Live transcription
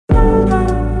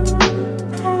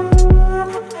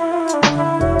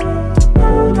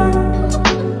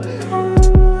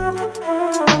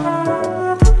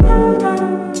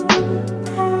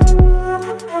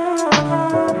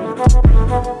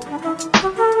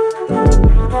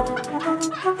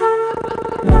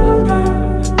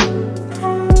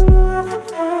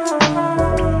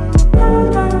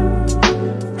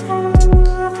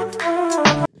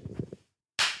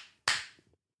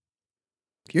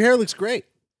Your hair looks great.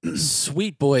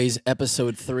 Sweet Boys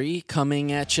Episode 3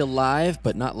 coming at you live,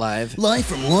 but not live. Live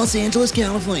from Los Angeles,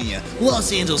 California.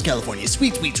 Los Angeles, California.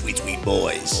 Sweet, sweet, sweet, sweet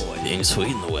boys. Being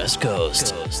sweet in the West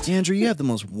Coast. Andrew, you have the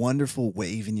most wonderful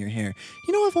wave in your hair.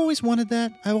 You know, I've always wanted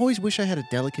that. I always wish I had a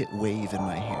delicate wave in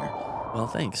my hair. Well,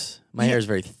 thanks. My hair is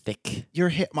very thick. Your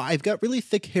hair, I've got really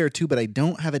thick hair too, but I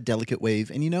don't have a delicate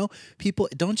wave. And you know, people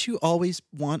always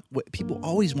want what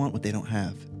they don't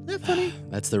have. Isn't that funny?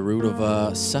 That's the root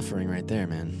of suffering right there,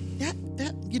 man.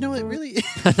 It really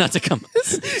Not to come.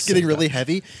 getting really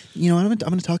heavy. You know, I'm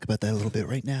going to talk about that a little bit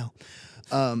right now.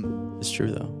 It's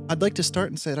true, though. I'd like to start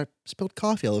and say that I spilled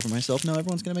coffee all over myself. Now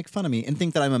everyone's going to make fun of me and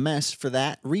think that I'm a mess for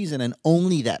that reason and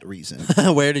only that reason.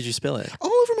 Where did you spill it? All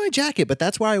over my jacket, but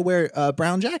that's why I wear a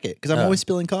brown jacket, because I'm always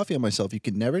spilling coffee on myself. You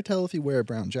can never tell if you wear a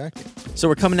brown jacket. So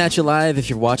we're coming at you live if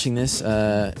you're watching this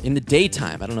in the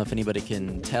daytime. I don't know if anybody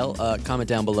can tell. Comment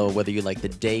down below whether you like the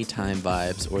daytime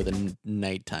vibes or the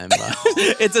nighttime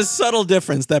vibes. It's a subtle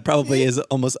difference that probably is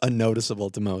almost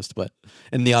unnoticeable to most,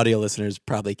 and the audio listeners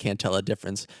probably can't tell a difference.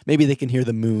 Maybe they can hear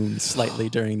the moon slightly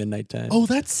during the nighttime. Oh,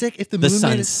 that's sick. If the The moon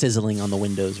sun's sizzling on the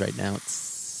windows right now.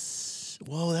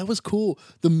 Whoa, that was cool.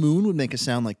 The moon would make a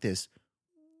sound like this.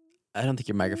 I don't think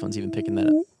your microphone's even picking that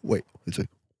up. Wait, it's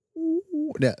like,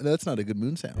 yeah, that's not a good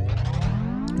moon sound.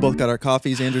 Both got our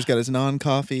coffees. Andrew's got his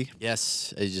non-coffee.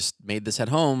 Yes, I just made this at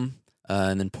home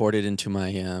and then poured it into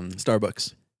my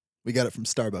Starbucks. We got it from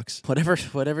Starbucks.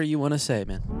 whatever you want to say,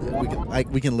 man.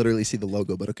 We can literally see the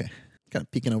logo, but okay. Kind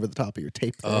of peeking over the top of your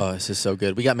tape there. Oh, this is so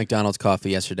good. We got McDonald's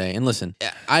coffee yesterday. And listen,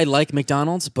 I like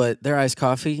McDonald's, but their iced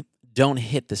coffee don't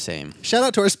hit the same. Shout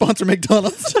out to our sponsor,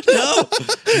 McDonald's.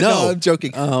 No, I'm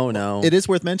joking. Oh, no. It is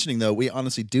worth mentioning, though, we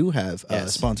honestly do have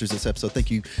sponsors this episode.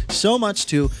 Thank you so much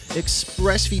to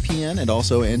ExpressVPN and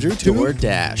also, Andrew, to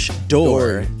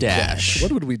DoorDash.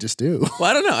 What would we just do? Well,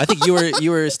 I don't know. I think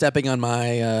you were stepping on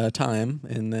my time,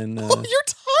 and then... Your time?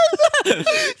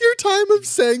 Your time of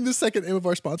saying the second name of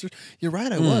our sponsors. You're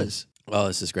right, I was. Oh,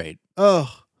 this is great.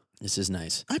 Oh. This is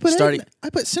nice. I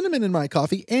put cinnamon in my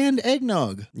coffee and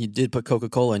eggnog. You did put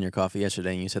Coca-Cola in your coffee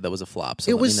yesterday, and you said that was a flop. So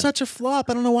it was such a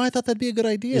flop. I don't know why I thought that'd be a good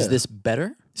idea. Is this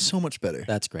better? So much better.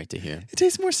 That's great to hear. It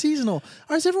tastes more seasonal.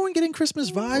 Is everyone getting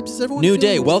Christmas vibes? Is everyone New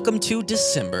day. Welcome to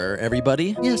December,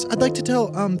 everybody. Yes, I'd like to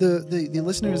tell the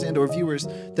listeners and or viewers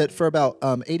that for about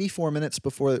 84 minutes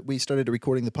before we started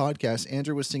recording the podcast,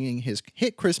 Andrew was singing his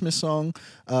hit Christmas song.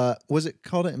 Was it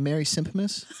called Merry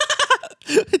Simpmas?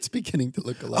 It's beginning to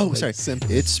look a lot. Oh, sorry.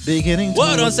 It's beginning to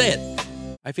Whoa, don't say it.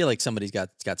 I feel like somebody's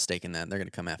got stake in that. They're going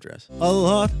to come after us. A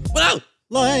lot. Whoa!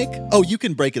 Like. Oh, you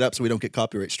can break it up so we don't get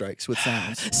copyright strikes with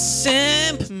sounds.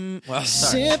 Well,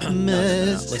 sorry.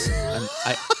 No. Listen,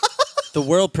 the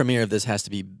world premiere of this has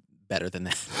to be better than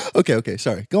that. Okay.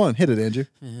 Sorry. Go on. Hit it, Andrew.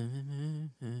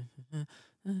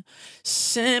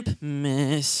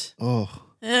 Simpmas. Oh.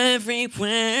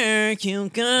 Everywhere you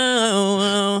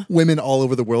go. Women all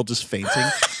over the world just fainting.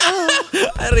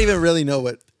 I don't even really know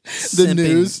what the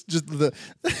news, just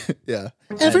yeah.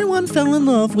 Everyone fell in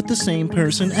love with the same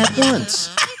person at once.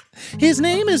 His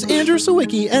name is Andrew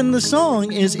Sawicki, and the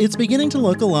song is It's Beginning to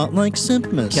Look a Lot Like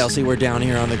Simpmas. Kelsey, we're down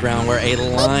here on the ground where a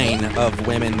line of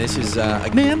women, this is...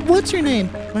 Ma'am, what's your name?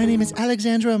 My name is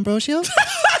Alexandra Ambrosio.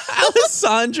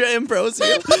 Alessandra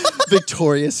Ambrosio.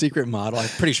 Victoria's Secret model. I'm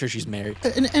pretty sure she's married.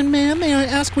 And ma'am, may I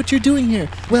ask what you're doing here?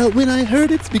 Well, when I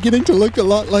heard it's beginning to look a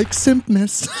lot like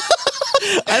Simpmas.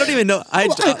 I don't even know.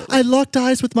 I locked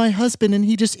eyes with my husband, and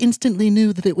he just instantly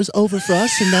knew that it was over for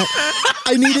us, and that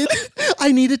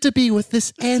I needed to be with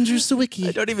this Andrew Sawicki.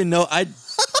 I don't even know. I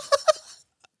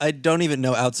don't even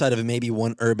know outside of maybe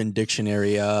one Urban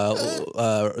Dictionary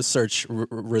search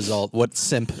result what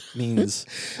simp means.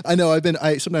 I know.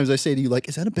 Sometimes I say to you, like,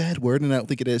 is that a bad word? And I don't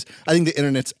think it is. I think the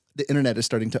internet is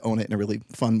starting to own it in a really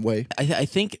fun way. I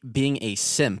think being a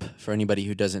simp, for anybody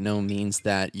who doesn't know, means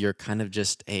that you're kind of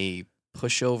just a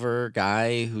pushover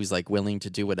guy who's like willing to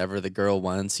do whatever the girl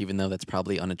wants, even though that's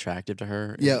probably unattractive to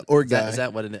her. Yeah, or guy. Is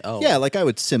that what it is? Oh. Yeah, like I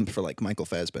would simp for like Michael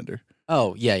Fassbender.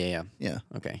 Oh, yeah. Yeah.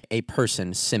 Okay. A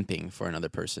person simping for another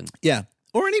person. Yeah.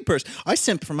 Or any person. I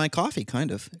simp for my coffee,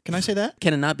 kind of. Can I say that?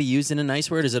 Can it not be used in a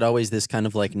nice word? Is it always this kind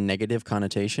of like negative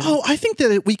connotation? Oh, I think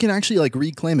that we can actually like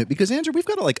reclaim it because, Andrew, we've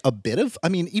got like a bit of,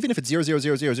 even if it's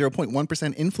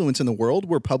 0.1% influence in the world,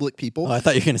 we're public people. Oh, I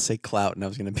thought you were going to say clout, and I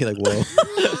was going to be like, whoa.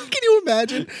 Can you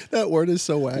imagine? That word is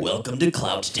so wacky. Welcome to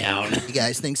Clout Town. Hey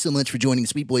guys, thanks so much for joining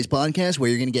Sweet Boys Podcast, where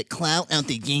you're going to get clout out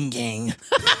the yin gang.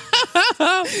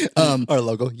 Our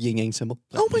logo, yin yang symbol.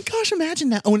 Oh my gosh, imagine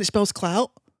that. Oh, and it spells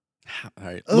clout? All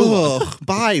right. Oh,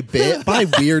 bye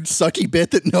weird sucky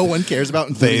bit that no one cares about.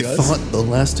 They including us. thought the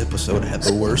last episode had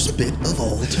the worst bit of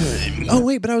all time. Oh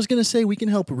wait, but I was gonna say we can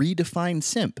help redefine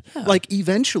simp. Like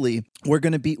eventually, we're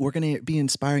gonna be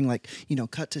inspiring. Like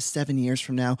cut to 7 years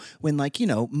from now, when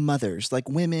mothers, like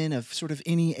women of sort of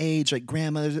any age, like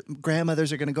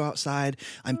grandmothers are gonna go outside.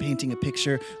 I'm painting a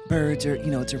picture. Birds are,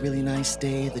 it's a really nice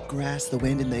day. The grass, the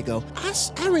wind, and they go,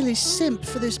 I really simp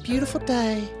for this beautiful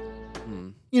day.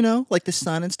 Like the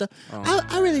sun and stuff.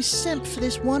 I really simp for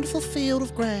this wonderful field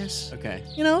of grass. Okay.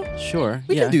 We Sure.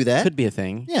 can do that. Could be a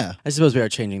thing. Yeah. I suppose we are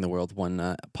changing the world one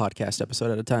podcast episode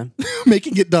at a time.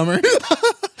 Making it dumber.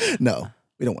 No,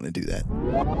 we don't want to do that.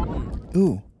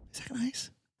 Ooh, is that nice?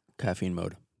 Caffeine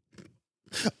mode.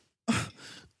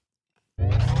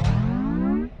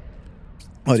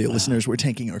 Audio listeners, we're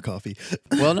taking our coffee.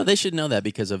 Well, no, they should know that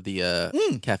because of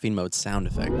the caffeine mode sound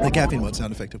effect. The caffeine mode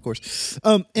sound effect, of course.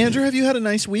 Andrew, have you had a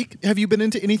nice week? Have you been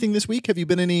into anything this week? Have you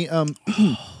been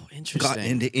Interesting. gotten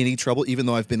into any trouble, even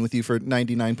though I've been with you for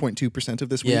 99.2% of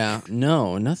this week? Yeah,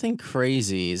 no, nothing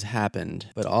crazy has happened,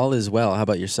 but all is well. How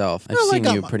about yourself? I've Well, I seen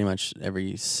got you my- pretty much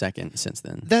every second since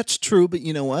then. That's true, but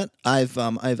you know what? I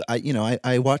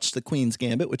watched The Queen's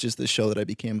Gambit, which is the show that I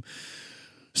became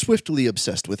swiftly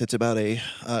obsessed with. It's about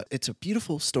it's a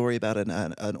beautiful story about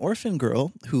an orphan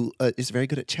girl who is very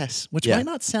good at chess, which Yeah. might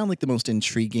not sound like the most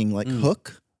intriguing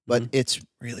hook, but it's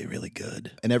really, really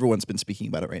good. And everyone's been speaking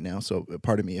about it right now. So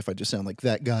pardon me if I just sound like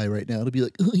that guy right now to be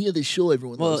like, oh yeah, this show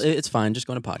everyone Well, loves. it's fine. Just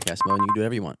go into podcast mode and you can do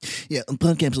whatever you want. Yeah,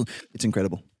 podcast. It's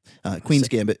incredible. Queen's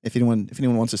Gambit. If anyone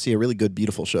wants to see a really good,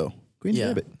 beautiful show, Queen's Yeah.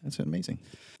 Gambit. That's amazing.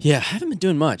 Yeah, I haven't been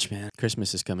doing much, man.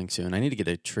 Christmas is coming soon. I need to get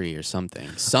a tree or something.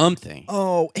 Something.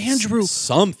 Oh, Andrew.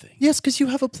 Something. Yes, because you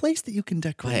have a place that you can Buy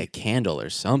a decorate. candle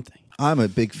or something. I'm a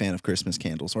big fan of Christmas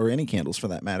candles, or any candles for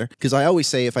that matter. Because I always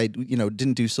say if I,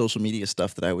 didn't do social media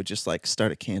stuff, that I would just like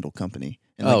start a candle company.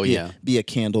 And, Oh, be, yeah. be a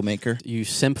candle maker. You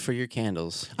simp for your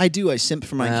candles. I do. I simp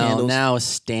for my Well, candles. now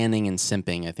standing and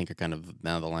simping, I think, are kind of,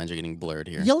 now the lines are getting blurred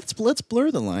here. Yeah, let's blur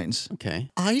the lines. Okay.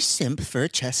 I simp for a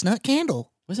chestnut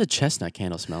candle. What does a chestnut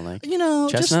candle smell like?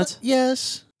 Just Chestnuts?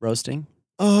 yes. Roasting?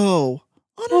 Oh,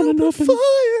 on an open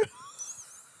fire.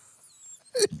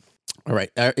 All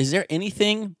right. Is there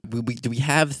anything? Do we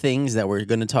have things that we're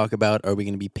going to talk about? Or are we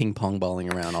going to be ping pong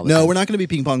balling around all the time? No, we're not going to be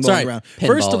ping pong Sorry, balling around. pinballing.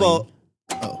 First of all,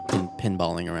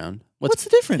 Pinballing around. what's the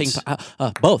difference?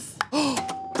 Both. I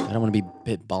don't want to be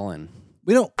bit balling,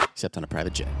 We don't. except on a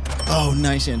private jet. Oh,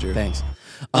 nice, Andrew. Thanks.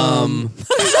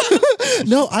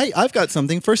 No, I've got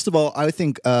something. First of all, I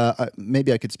think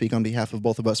maybe I could speak on behalf of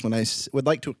both of us when I would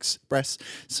like to express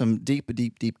some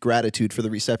deep gratitude for the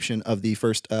reception of the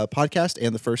first podcast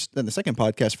and the second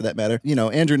podcast for that matter.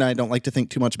 Andrew and I don't like to think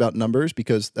too much about numbers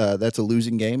because that's a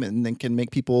losing game and then can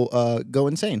make people go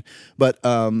insane. But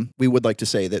we would like to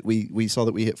say that we saw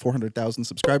that we hit 400,000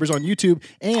 subscribers on YouTube.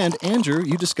 And Andrew,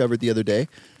 you discovered the other day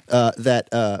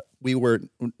that we were,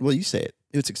 well, you say it.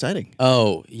 It's exciting.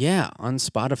 Oh, yeah, on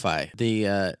Spotify. The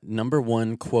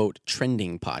 #1 quote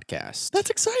trending podcast. That's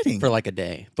exciting. For like a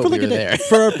day. But For we like were a day. there.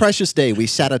 For a precious day, we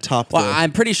sat atop Well, the...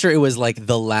 I'm pretty sure it was like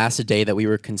the last day that we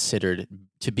were considered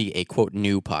to be a quote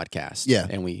new podcast. Yeah.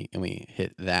 And we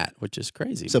hit that, which is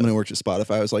crazy. Someone who works at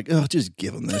Spotify was like, oh, just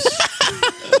give them this.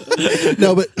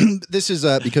 No, but this is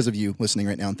because of you listening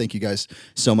right now, and thank you guys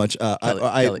so much.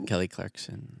 Kelly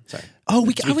Clarkson. Sorry. Oh,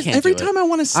 every time I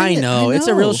want to sing I it. know. It's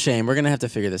a real shame. We're going to have to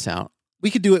figure this out. We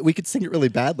could do it. We could sing it really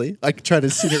badly. I could try to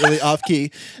sing it really off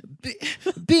key.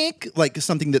 Big, like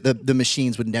something that the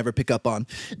machines would never pick up on.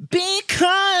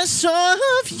 Because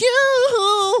of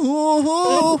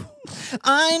you,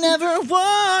 I never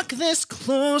walk this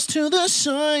close to the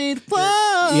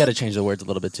sidewalk. You got to change the words a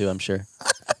little bit too, I'm sure.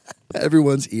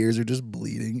 Everyone's ears are just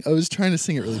bleeding. I was trying to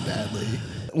sing it really badly.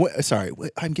 Sorry,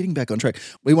 I'm getting back on track.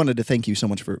 We wanted to thank you so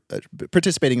much for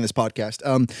participating in this podcast.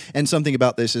 And something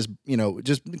about this is,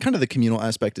 just kind of the communal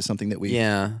aspect is something that we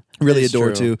really it's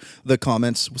adore true. too. The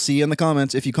comments. We'll see you in the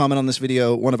comments. If you comment on this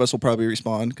video, one of us will probably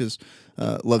respond because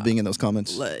love being in those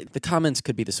comments. The comments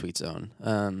could be the sweet zone.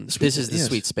 This is the yes.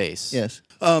 sweet space. Yes.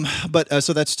 But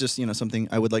so that's just, something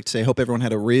I would like to say. I hope everyone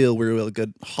had a real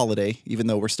good holiday, even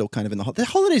though we're still kind of in the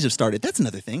holidays have started. That's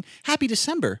another thing. Happy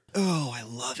December. Oh, I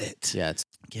love it. Yeah. It's,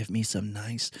 Give me some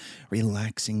nice,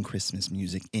 relaxing Christmas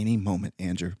music any moment,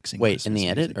 Andrew. Sing wait, Christmas in the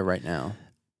edit music. or right now?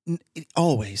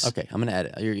 Always. Okay, I'm going to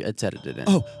edit. It's edited in.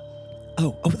 Oh,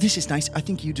 Oh, this is nice. I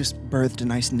think you just birthed a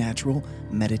nice natural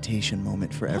meditation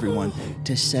moment for everyone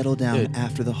to settle down Dude.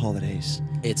 after the holidays.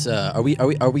 It's are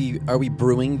we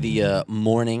brewing the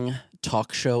morning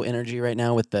talk show energy right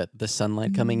now with the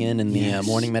sunlight coming in and the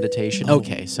morning meditation?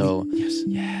 Okay, so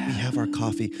We have our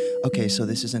coffee. Okay, so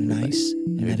this is a nice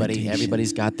meditation.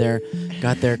 everybody's got their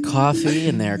coffee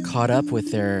and they're caught up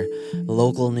with their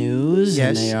local news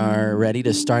and they are ready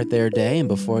to start their day. And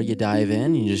before you dive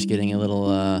in, you're just getting a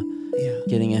little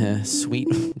getting a sweet.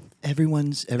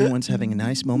 Everyone's having a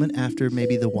nice moment after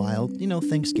maybe the wild,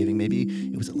 Thanksgiving. Maybe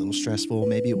it was a little stressful.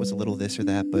 Maybe it was a little this or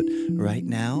that. But right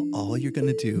now, all you're going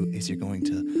to do is you're going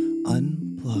to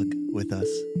unplug with us,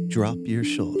 drop your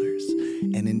shoulders,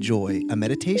 and enjoy a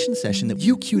meditation session that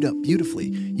you queued up beautifully.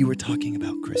 You were talking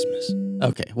about Christmas.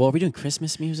 Okay, well, are we doing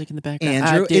Christmas music in the background?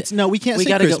 Andrew, we can't say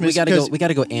Christmas. We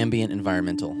gotta go ambient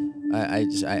environmental.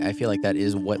 I feel like that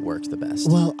is what works the best.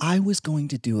 Well, I was going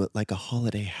to do it like a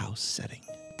holiday house setting.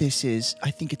 I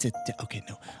think it's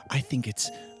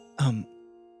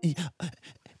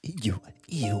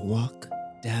you walk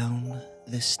down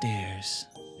the stairs.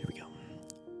 Here we go.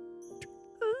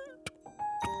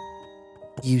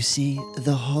 You see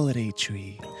the holiday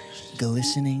tree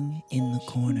glistening in the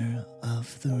corner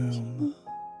of the room.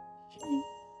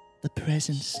 The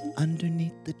presents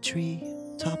underneath the tree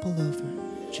topple over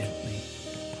gently.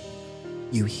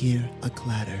 You hear a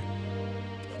clatter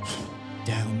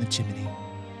down the chimney.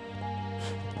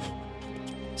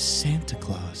 Santa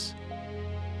Claus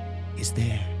is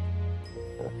there.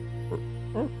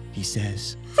 He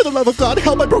says, "For the love of God,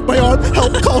 help, I broke my arm.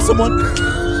 Help, call someone."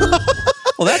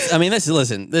 Well, this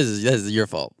is your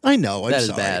fault. I know, I'm That is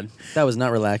sorry. bad. That was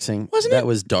not relaxing. Wasn't it? That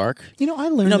was dark. I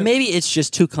learned that Maybe it's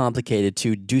just too complicated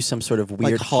to do some sort of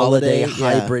weird holiday,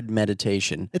 hybrid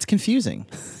meditation. it's confusing.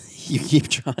 You keep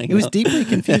trying. It was deeply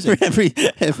confusing.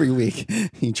 Every week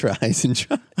he tries and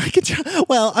tries. I could try.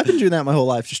 Well, I've been doing that my whole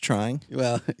life, just trying.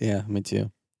 Well, yeah, me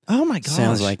too. Oh my gosh.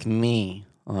 Sounds like me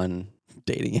on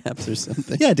dating apps or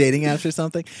something. Yeah, dating apps or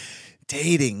something.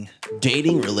 Dating,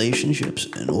 relationships,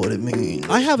 and what it means.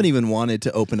 I haven't even wanted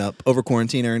to open up over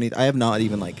quarantine or anything. I have not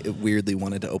even weirdly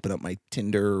wanted to open up my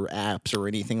Tinder apps or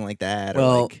anything like that.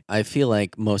 Well, I feel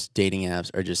like most dating apps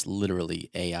are just literally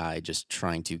AI just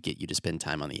trying to get you to spend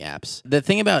time on the apps. The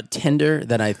thing about Tinder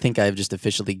that I think I've just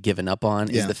officially given up on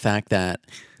is the fact that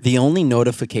the only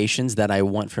notifications that I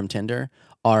want from Tinder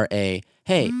are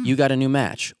hey, you got a new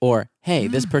match, or hey,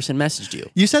 this person messaged you.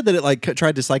 You said that it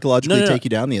tried to psychologically No. take you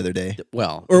down the other day.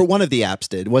 Well, Or one of the apps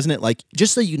did. Wasn't it like,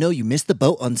 just so you know, you missed the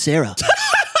boat on Sarah.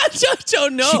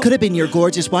 don't know. She could have been your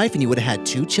gorgeous wife and you would have had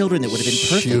 2 children that would have been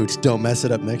perfect. Shoot, don't mess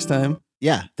it up next time.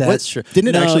 Yeah. That's true. Didn't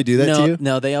it actually do that to you?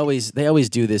 No, they always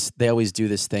do this. They always do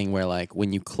this thing where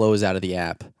when you close out of the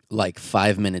app,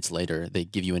 5 minutes later, they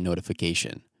give you a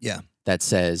notification. Yeah. That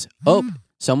says, "Oh,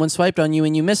 someone swiped on you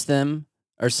and you missed them,"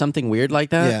 or something weird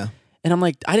like that. Yeah. And I'm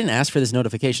like, I didn't ask for this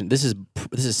notification. This is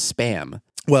spam.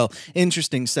 Well,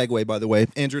 interesting segue, by the way.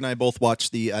 Andrew and I both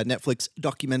watched the Netflix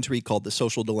documentary called The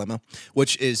Social Dilemma,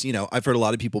 which is, I've heard a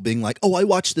lot of people being like, "Oh, I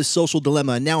watched this Social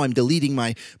Dilemma and now I'm deleting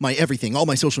my everything, all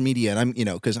my social media." And I'm,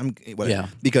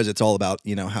 because it's all about,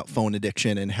 how phone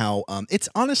addiction and how it's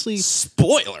honestly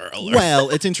Spoiler alert.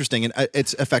 Well, it's interesting and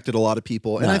it's affected a lot of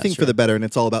people, and I think for sure. the better. And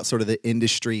it's all about sort of the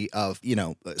industry of,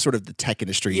 sort of the tech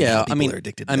industry. Yeah, and how people are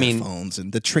addicted to their phones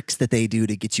and the tricks that they do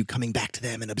to get you coming back to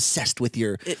them and obsessed with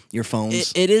your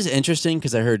phones. It is interesting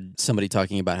because I heard somebody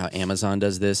talking about how Amazon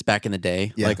does this back in the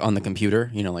day, on the computer,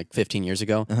 15 years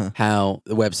ago, how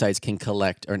the websites can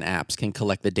collect, or apps can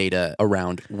collect the data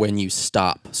around when you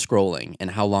stop scrolling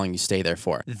and how long you stay there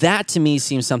for. That to me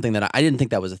seems something that I didn't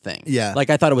think that was a thing. Yeah.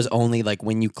 I thought it was only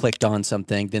when you clicked on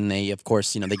something, then they, of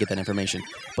course, they get that information.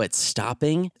 But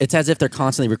stopping, it's as if they're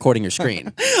constantly recording your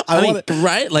screen. Right?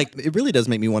 It really does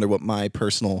make me wonder what my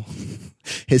personal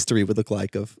history would look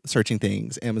like of searching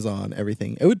things, Amazon,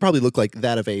 everything. It would probably look like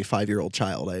that of a 5-year-old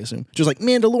child, I assume. Just like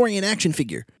Mandalorian action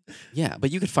figure. Yeah,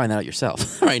 but you could find that out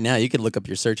yourself. Right now, you could look up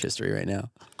your search history right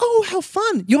now. Oh, how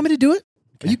fun. You want me to do it?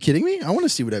 Are you kidding me? I want to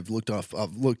see what I've looked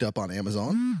up on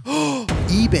Amazon.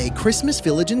 eBay Christmas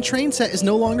Village and train set is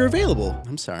no longer available.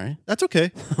 I'm sorry. That's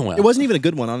okay. Well. It wasn't even a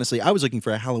good one, honestly. I was looking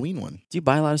for a Halloween one. Do you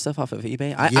buy a lot of stuff off of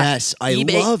eBay? Yes, I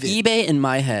eBay, love it. eBay in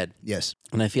my head, Yes.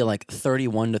 and I feel like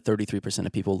 31 to 33%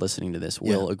 of people listening to this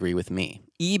will agree with me.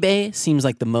 eBay seems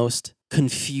like the most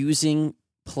confusing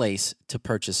place to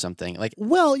purchase something. Like,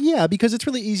 Well, yeah, because it's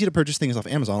really easy to purchase things off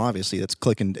Amazon. Obviously, that's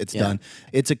click and it's Yeah. done.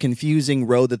 It's a confusing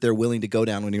road that they're willing to go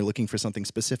down when you're looking for something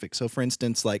specific. So, for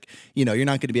instance, like, you're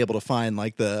not going to be able to find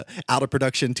like the out of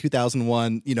production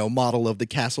 2001, model of the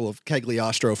Castle of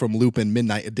Cagliostro from Lupin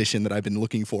Midnight Edition that I've been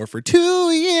looking for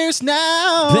 2 years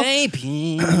now.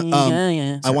 baby,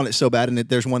 yeah. I want it so bad, and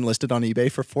there's one listed on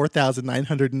eBay for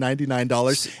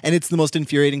 $4,999, and it's the most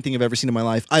infuriating thing I've ever seen in my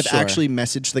life. I've Sure. actually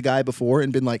messaged the guy before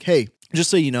and been like, "Hey, just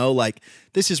so you know, like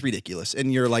this is ridiculous,"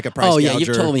 and you're like a price Oh yeah, gouger.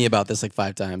 you've told me about this like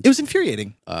 5 times. It was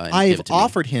infuriating. And give I've it to me.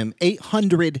 offered him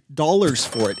 $800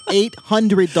 for it.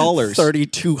 $800.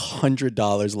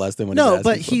 $3,200 less than what No, he's but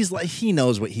asking for. he's like he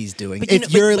knows what he's doing. But you If know-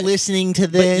 but- you're but- listening to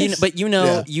But this,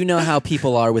 you know how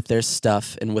people are with their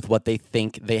stuff and with what they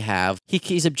think they have.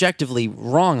 He's objectively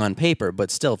wrong on paper,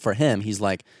 but still for him, he's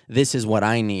like, this is what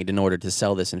I need in order to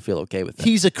sell this and feel okay with it.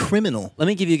 he's a criminal. Let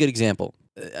me give you a good example.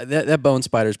 That bone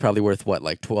spider is probably worth what,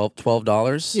 like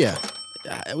 $12? Yeah,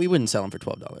 We wouldn't sell him for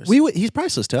 $12. he's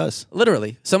priceless to us.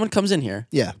 Literally, someone comes in here,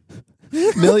 Yeah. they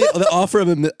offer us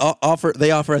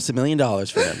 $1 million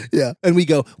for him. Yeah. And we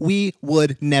go, we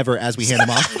would never, as we hand him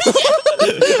off.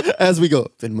 As we go.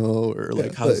 Venmo or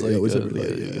like how's like what's up,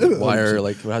 wire,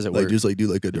 like how does it work? do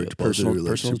like a direct deposit or, like,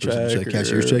 personal check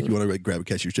cashier's or- check. You want to like grab a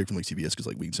cashier's check from like CVS because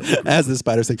like we can sell. As the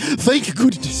spider's like, thank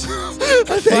goodness,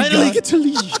 I finally get to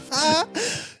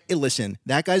leave. Hey, listen,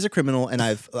 that guy's a criminal, and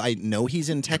I know he's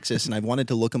in Texas, and I've wanted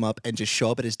to look him up and just show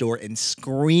up at his door and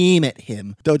scream at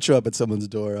him. Don't show up at someone's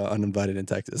door uninvited in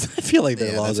Texas. I feel like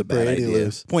their Yeah, laws that's are a bad pretty idea.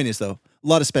 loose. Point is though, a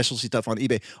lot of specialty stuff on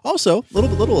eBay. Also,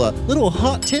 little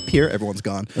hot tip here. Everyone's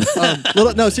gone.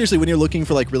 No, seriously, when you're looking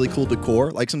for like really cool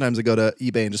decor, like sometimes I go to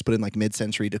eBay and just put in like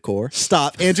mid-century decor.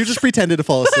 Stop, Andrew just pretended to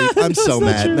fall asleep. I'm so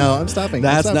mad. No, I'm stopping.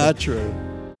 That's I'm stopping. not true.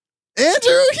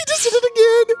 Andrew. He just did it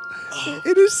again.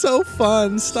 It is so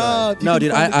fun. Stop. You No, can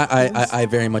dude, find it. I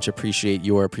very much appreciate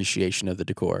your appreciation of the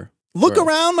decor. Look Or-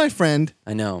 around, my friend.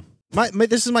 I know.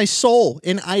 This is my soul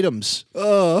in items.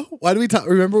 Why do we talk?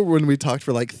 Remember when we talked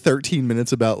for like 13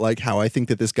 minutes about like how I think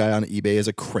that this guy on eBay is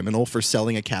a criminal for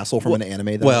selling a castle from an anime?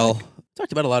 That I Well, like?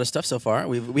 talked about a lot of stuff so far.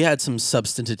 We had some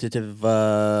substantive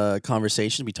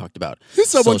conversations. We talked about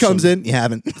Someone social- comes in, you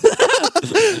haven't.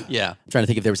 Yeah, I'm trying to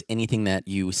think if there was anything that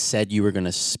you said you were going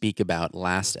to speak about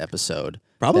last episode. That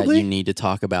Probably. you need to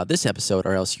talk about this episode,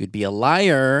 or else you'd be a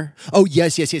liar. Oh,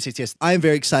 yes. I am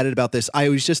very excited about this. I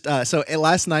was just,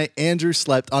 last night, Andrew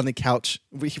slept on the couch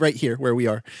right here where we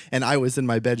are. And I was in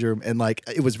my bedroom and like,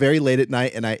 it was very late at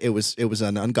night and it was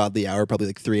an ungodly hour, probably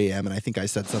like 3 a.m. And I think I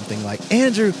said something like,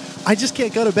 Andrew, I just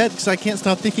can't go to bed because I can't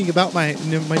stop thinking about my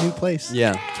new place.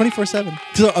 Yeah.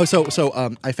 24/7.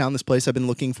 So I found this place. I've been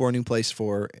looking for a new place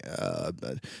for, I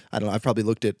don't know, I've probably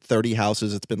looked at 30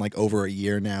 houses. It's been like over a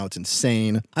year now. It's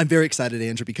insane. I'm very excited,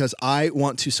 Andrew, because I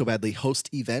want to so badly host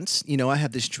events. I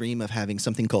have this dream of having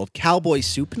something called Cowboy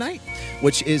Soup Night,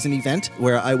 which is an event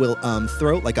where I will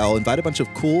I'll invite a bunch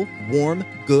of cool, warm,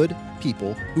 good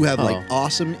people who have like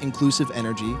awesome, inclusive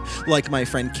energy, like my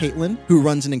friend Caitlin, who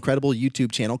runs an incredible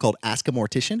YouTube channel called Ask a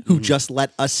Mortician, who just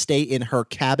let us stay in her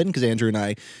cabin because Andrew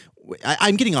and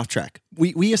I'm getting off track.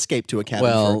 We escaped to a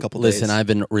cabin for a couple days. Listen, I've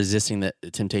been resisting the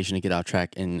temptation to get off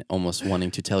track and almost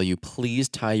wanting to tell you, please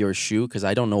tie your shoe, because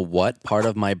I don't know what part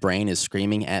of my brain is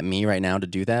screaming at me right now to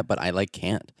do that, but I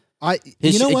can't.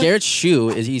 You know what? Garrett's shoe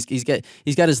is he's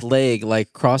got his leg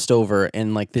like crossed over,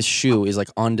 and like this shoe is like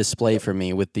on display for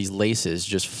me with these laces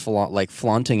just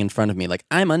flaunting in front of me. Like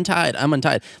I'm untied.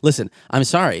 Listen, I'm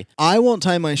sorry. I won't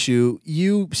tie my shoe.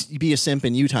 You be a simp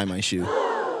and you tie my shoe.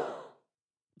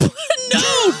 No,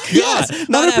 God, Yes,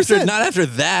 not 100%. after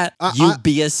that. You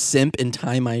be a simp and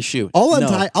tie my shoe. I'll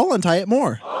No. untie it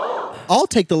more. I'll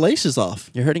take the laces off.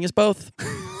 You're hurting us both.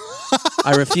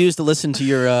 I refuse to listen to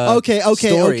your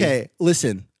story. Okay.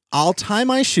 Listen, I'll tie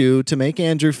my shoe to make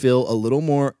Andrew feel a little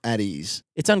more at ease.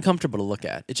 It's uncomfortable to look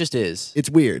at. It just is. It's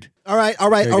weird. All right.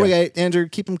 There you go. Andrew,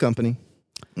 keep him company.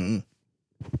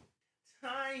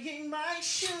 Tying my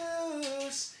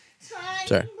shoes. Tying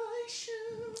Sorry. my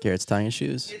shoes. Garrett's tying his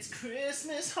shoes. It's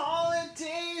Christmas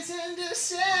holidays in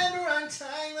December. I'm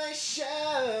tying my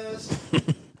shoes.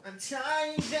 I'm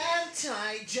tying them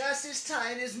tight, just as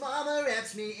tight as Mama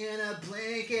wraps me in a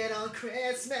blanket on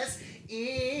Christmas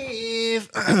Eve.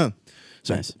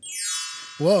 Nice.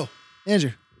 Whoa,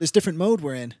 Andrew, this different mode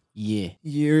we're in. Yeah.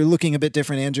 You're looking a bit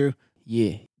different, Andrew.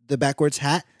 Yeah. The backwards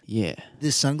hat, Yeah.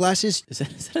 the sunglasses. Is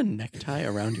that a necktie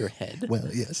around your head? Well,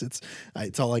 yes,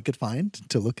 it's all I could find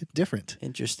to look different.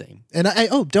 Interesting. And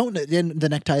don't the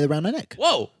necktie around my neck.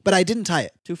 Whoa. But I didn't tie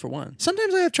it. 2 for 1.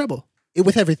 Sometimes I have trouble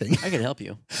with everything. I can help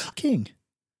you. King.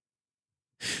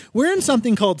 We're in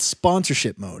something called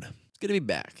sponsorship mode. Good to be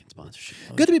back in sponsorship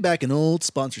mode. Good to be back in old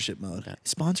sponsorship mode. Okay.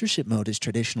 Sponsorship mode is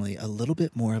traditionally a little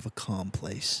bit more of a calm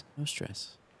place. No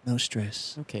stress. No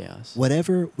stress. No chaos.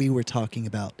 Whatever we were talking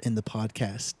about in the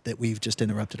podcast that we've just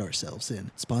interrupted ourselves in,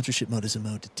 sponsorship mode is a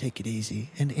mode to take it easy.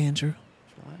 And Andrew,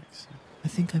 Just relax. I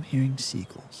think I'm hearing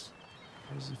seagulls.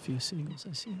 There's a few seagulls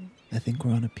I see. I think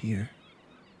we're on a pier.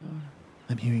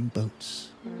 I'm hearing boats.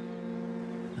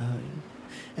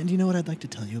 And you know what I'd like to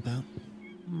tell you about?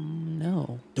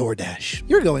 No. DoorDash.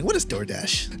 You're going, what is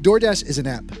DoorDash? DoorDash is an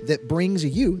app that brings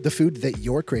you the food that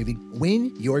you're craving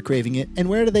when you're craving it. And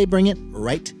where do they bring it?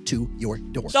 Right to your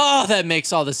door. Oh, that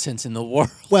makes all the sense in the world.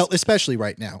 Well, especially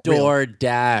right now. Really.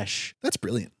 DoorDash That's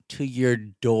brilliant. to your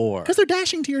door. Because they're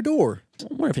dashing to your door. I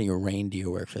wonder if any reindeer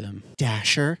work for them.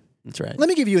 Dasher. That's right. Let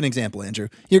me give you an example, Andrew.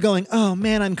 You're going, oh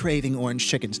man, I'm craving orange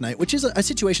chicken tonight, which is a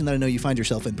situation that I know you find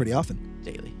yourself in pretty often.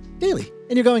 Daily.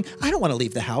 And you're going, I don't want to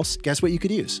leave the house. Guess what you could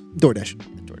use? DoorDash.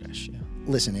 DoorDash, yeah.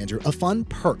 Listen, Andrew, a fun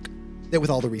perk that with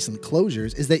all the recent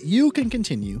closures is that you can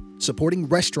continue supporting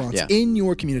restaurants in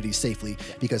your community safely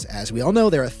because as we all know,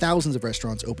 there are thousands of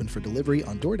restaurants open for delivery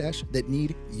on DoorDash that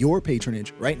need your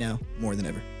patronage right now more than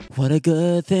ever. What a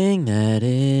good thing that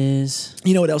is.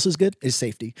 You know what else is good? Is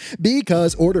safety.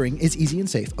 Because ordering is easy and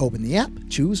safe. Open the app,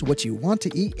 choose what you want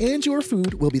to eat, and your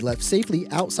food will be left safely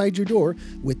outside your door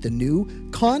with the new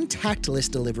contactless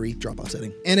delivery drop-off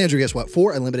setting. And Andrew, guess what?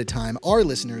 For a limited time, our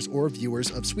listeners or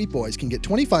viewers of Sweet Boys can get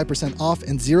 25% off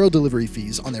and zero delivery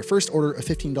fees on their first order of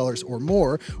 $15 or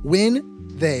more when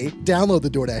they download the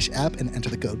DoorDash app and enter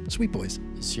the code Sweet Boys.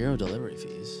 Zero delivery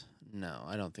fees? No,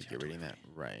 I don't think you're reading that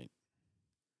right.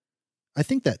 I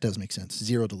think that does make sense.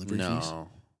 Zero delivery fees. No.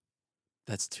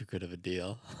 That's too good of a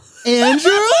deal.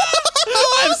 Andrew?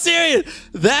 I'm serious.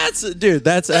 That's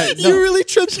no. You really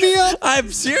tripped me up. I'm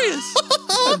serious.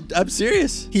 I'm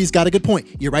serious. He's got a good point.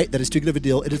 You're right. That is too good of a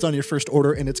deal. It is on your first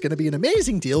order, and it's going to be an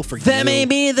amazing deal for you. That may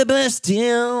be the best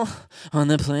deal on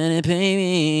the planet,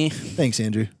 baby. Thanks,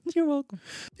 Andrew. You're welcome.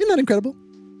 Isn't that incredible?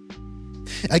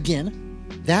 Again,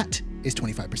 that is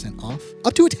 25% off,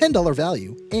 up to a $10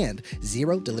 value, and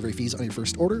zero delivery fees on your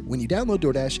first order when you download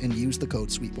DoorDash and use the code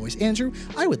SweetBoys. Andrew,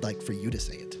 I would like for you to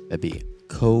say it. That'd be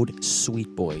code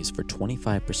SweetBoys for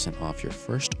 25% off your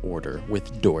first order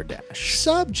with DoorDash.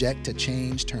 Subject to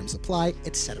change, terms apply,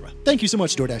 etc. Thank you so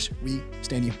much, DoorDash. We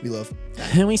stand you. We love.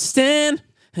 And we stand,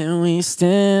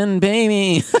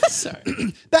 baby. Sorry.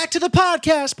 Back to the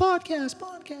podcast.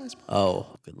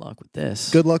 Oh, good luck with this.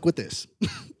 Good luck with this.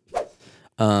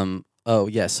 Oh,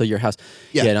 yeah, so your house.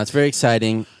 Yeah. Yeah, no, it's very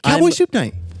exciting. Cowboy Soup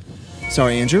Night.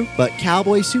 Sorry, Andrew, but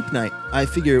Cowboy Soup Night. I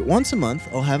figure once a month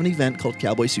I'll have an event called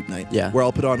Cowboy Soup Night. Yeah. Where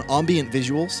I'll put on ambient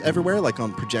visuals everywhere, like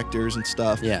on projectors and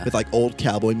stuff. Yeah. With like old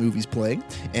cowboy movies playing.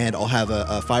 And I'll have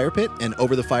a fire pit, and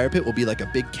over the fire pit will be like a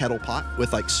big kettle pot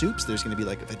with like soups. There's going to be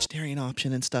like a vegetarian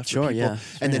option and stuff Sure, for people. yeah.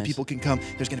 And then nice. people can come.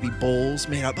 There's going to be bowls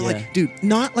made out. But Yeah. like, dude,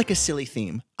 not like a silly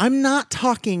theme. I'm not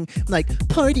talking like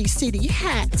Party City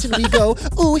hats and we go,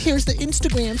 oh, here's the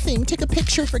Instagram thing. Take a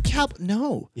picture for cowboy.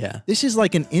 No. Yeah. This is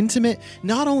like an intimate,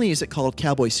 not only is it called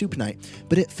Cowboy Soup Night,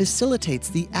 but it facilitates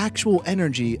the actual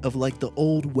energy of like the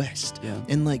Old West Yeah.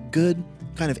 and like good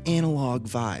kind of analog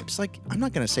vibes. Like, I'm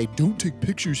not going to say don't take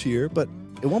pictures here, but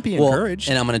it won't be encouraged.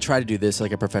 And I'm going to try to do this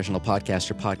like a professional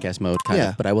podcaster, podcast mode kind Yeah.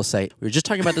 of. But I will say, we were just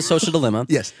talking about the social dilemma.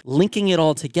 Yes. Linking it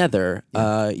all together,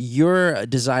 your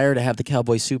desire to have the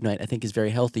Cowboy Soup Night, I think, is very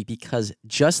healthy because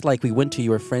just like we went to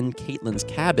your friend Caitlin's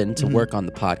cabin to work on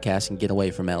the podcast and get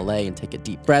away from LA and take a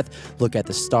deep breath, look at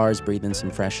the stars, breathe in some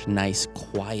fresh, nice,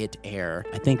 quiet air.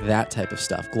 I think that type of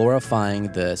stuff,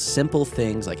 glorifying the simple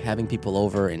things like having people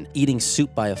over and eating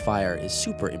soup by a fire is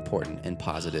super important and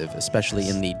positive, especially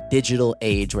in the digital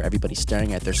age where everybody's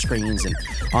staring at their screens and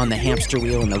on the hamster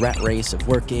wheel and the rat race of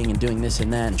working and doing this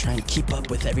and that and trying to keep up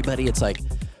with everybody. It's like,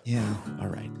 yeah. all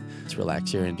right, let's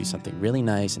relax here and do something really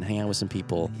nice and hang out with some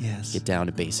people. Yes. Get down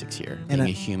to basics here. And Being a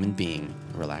human being,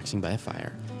 relaxing by a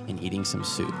fire, and eating some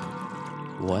soup.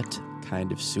 What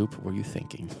kind of soup were you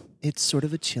thinking? It's sort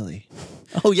of a chili.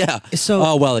 Oh, yeah. So-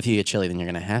 oh, well, if you get chili, then you're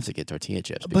going to have to get tortilla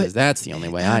chips because that's the only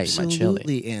way I eat my chili.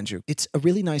 Absolutely, Andrew. It's a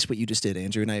really nice what you just did,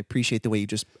 Andrew, and I appreciate the way you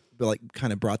just like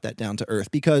kind of brought that down to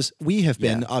earth because we have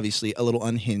been obviously a little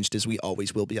unhinged as we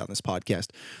always will be on this podcast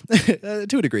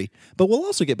to a degree, but we'll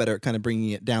also get better at kind of bringing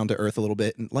it down to earth a little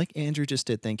bit. And like Andrew just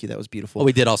did, thank you. That was beautiful. Well,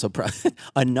 we did also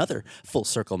another full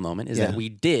circle moment is that Yeah. we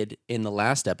did in the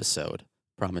last episode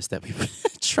promise that we would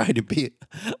try to be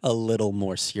a little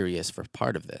more serious for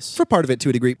part of this. For part of it, to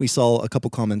a degree, we saw a couple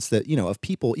comments that, you know, of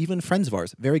people, even friends of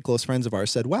ours, very close friends of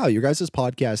ours said, wow, your guys'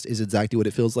 podcast is exactly what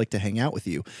it feels like to hang out with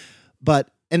you.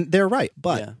 And they're right.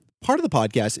 But part of the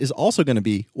podcast is also going to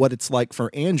be what it's like for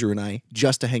Andrew and I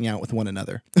just to hang out with one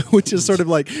another, which is sort of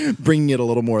like bringing it a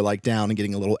little more like down and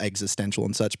getting a little existential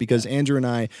and such, because Andrew and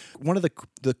I, one of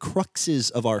the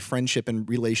cruxes of our friendship and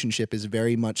relationship is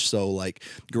very much so like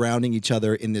grounding each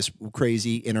other in this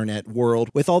crazy internet world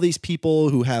with all these people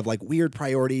who have like weird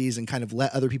priorities and kind of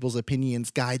let other people's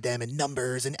opinions guide them, and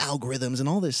numbers and algorithms and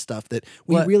all this stuff that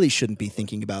we really shouldn't be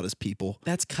thinking about as people.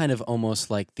 That's kind of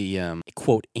almost like the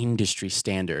quote industry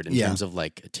standard in terms of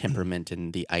like temperament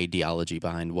and the ideology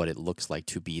behind what it looks like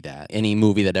to be that. Any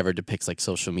movie that ever depicts like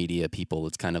social media people,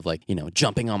 it's kind of like, you know,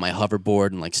 jumping on my hoverboard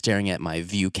and like staring at my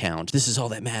view count. This is all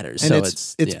that matters. And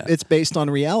So it's based on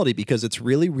reality, because it's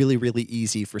really, really, really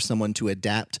easy for someone to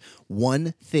adapt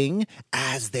one thing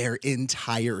as their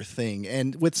entire thing.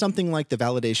 And with something like the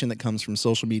validation that comes from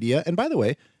social media, and by the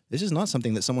way, this is not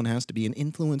something that someone has to be an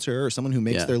influencer or someone who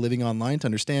makes their living online to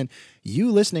understand. You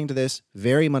listening to this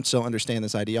very much so understand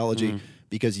this ideology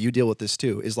because you deal with this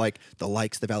too, is like the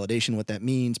likes, the validation, what that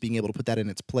means, being able to put that in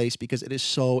its place, because it is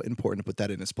so important to put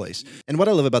that in its place. And what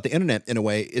I love about the internet in a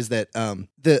way is that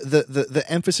the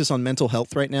emphasis on mental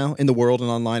health right now in the world and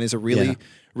online is a really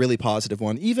positive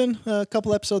one. Even a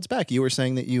couple episodes back, you were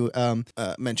saying that you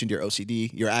mentioned your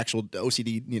OCD, your actual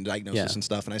OCD diagnosis and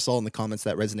stuff, and I saw in the comments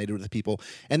that resonated with people,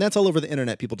 and that's all over the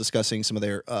internet, people discussing some of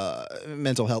their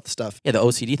mental health stuff. Yeah, the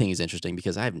OCD thing is interesting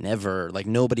because I've never, like,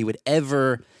 nobody would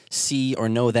ever see or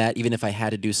know that, even if I had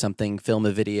to do something, film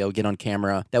a video, get on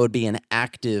camera, that would be an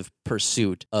active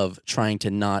pursuit of trying to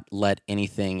not let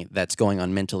anything that's going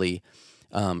on mentally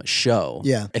show.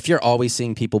 Yeah. If you're always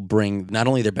seeing people bring not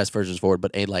only their best versions forward,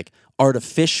 but a like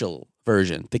artificial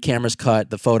version, the camera's cut,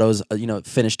 the photos,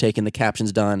 finished taken, the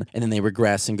caption's done, and then they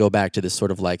regress and go back to this sort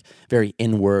of like very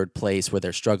inward place where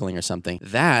they're struggling or something.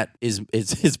 That is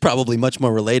probably much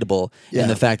more relatable. And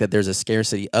the fact that there's a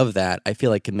scarcity of that, I feel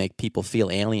like can make people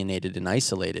feel alienated and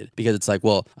isolated, because it's like,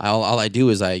 well, all I do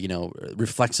is I,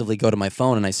 reflexively go to my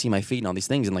phone and I see my feet and all these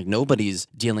things, and like nobody's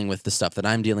dealing with the stuff that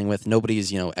I'm dealing with.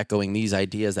 Nobody's, echoing these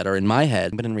ideas that are in my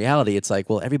head. But in reality, it's like,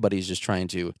 well, everybody's just trying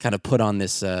to kind of put on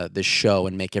this show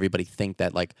and make everybody think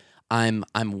that like I'm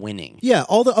winning. Yeah,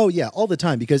 all the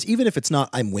time, because even if it's not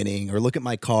I'm winning or look at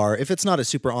my car, if it's not a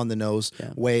super on the nose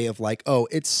way of like,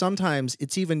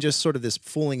 it's even just sort of this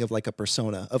fooling of like a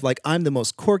persona of like I'm the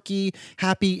most quirky,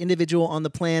 happy individual on the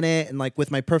planet, and like with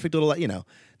my perfect little,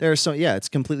 it's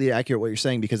completely accurate what you're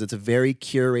saying, because it's a very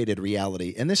curated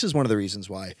reality. And this is one of the reasons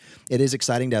why it is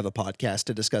exciting to have a podcast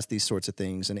to discuss these sorts of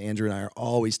things. And Andrew and I are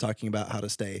always talking about how to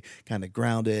stay kind of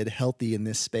grounded, healthy in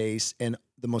this space. And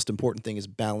the most important thing is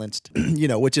balanced,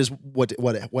 which is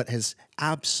what has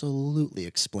absolutely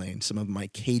explained some of my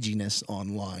caginess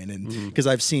online. And because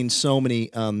I've seen so many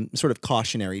sort of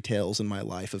cautionary tales in my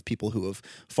life of people who have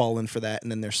fallen for that,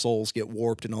 and then their souls get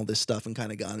warped and all this stuff, and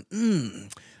kind of gone,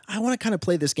 I want to kind of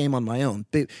play this game on my own,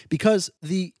 because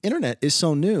the internet is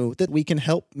so new that we can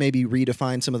help maybe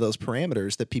redefine some of those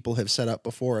parameters that people have set up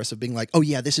before us of being like, oh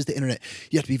yeah, this is the internet.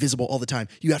 You have to be visible all the time.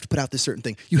 You have to put out this certain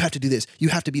thing. You have to do this. You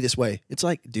have to be this way. It's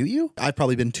like, do you? I've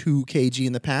probably been too cagey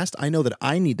in the past. I know that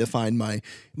I need to find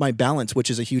my balance, which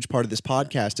is a huge part of this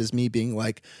podcast, is me being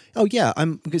like, oh yeah,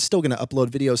 I'm still going to upload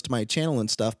videos to my channel and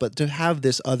stuff, but to have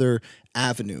this other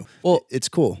avenue, well, it's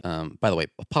cool. By the way,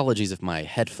 apologies if my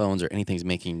headphones or anything's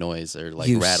making noise or like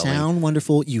you rattling. You sound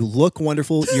wonderful. You look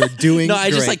wonderful. You're doing No, I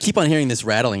great. just like keep on hearing this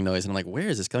rattling noise, and I'm like, where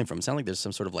is this coming from? It sounds like there's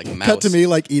some sort of like mouse. Cut to me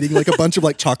like eating like a bunch of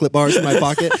like chocolate bars in my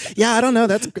pocket. Yeah, I don't know.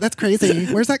 That's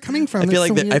crazy. Where's that coming from?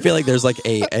 I feel like there's like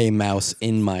a mouse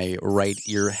in my right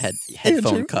ear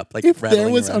headphone Andrew, cup. Like if rattling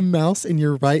there was around. a mouse in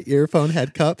your right earphone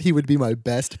head cup, he would be my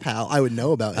best pal. I would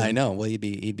know about him. I know. Well,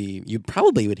 you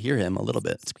probably would hear him a little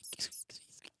bit.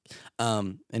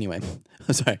 Anyway,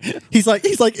 I'm sorry. He's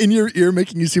like in your ear,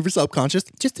 making you super self-conscious.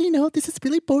 Just so you know, this is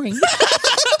really boring.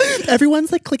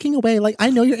 Everyone's like clicking away. Like,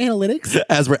 I know your analytics.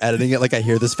 As we're editing it, like I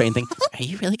hear this faint thing. Are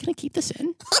you really going to keep this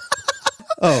in?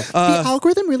 The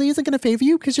algorithm really isn't going to favor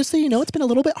you, because just so you know, it's been a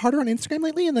little bit harder on Instagram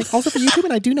lately, and like also for YouTube,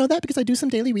 and I do know that because I do some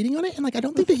daily reading on it, and like I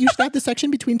don't think that you should have the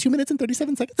section between 2 minutes and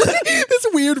 37 seconds. This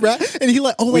weird rat, and he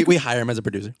like, we hire him as a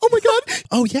producer. Oh my god!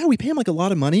 Oh yeah, we pay him like a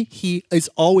lot of money. He is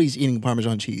always eating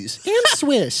Parmesan cheese and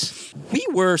Swiss. We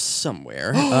were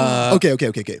somewhere. Okay.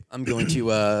 I'm going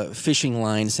to fishing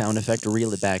line sound effect,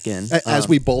 reel it back in As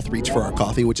we both reach for our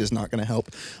coffee, which is not going to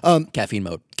help. Caffeine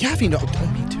mode. Caffeine. No,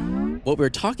 me too. What we're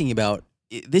talking about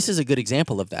this is a good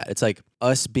example of that. It's like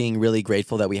us being really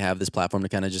grateful that we have this platform to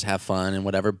kind of just have fun and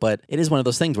whatever. But it is one of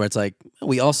those things where it's like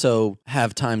we also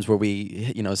have times where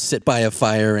we, sit by a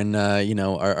fire and,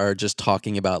 are just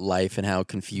talking about life and how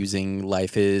confusing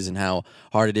life is and how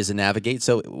hard it is to navigate.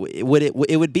 So it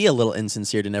would be a little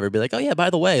insincere to never be like, oh, yeah, by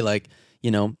the way, like,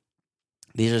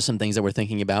 these are some things that we're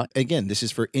thinking about. Again, this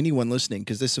is for anyone listening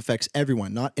because this affects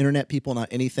everyone, not internet people, not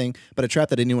anything, but a trap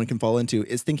that anyone can fall into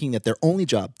is thinking that their only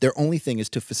job, their only thing is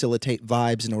to facilitate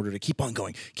vibes in order to keep on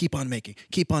going, keep on making,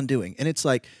 keep on doing. And it's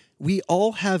like, we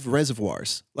all have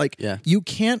reservoirs. Like, you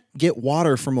can't get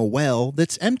water from a well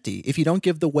that's empty if you don't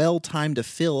give the well time to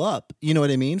fill up. You know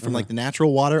what I mean? From like the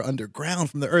natural water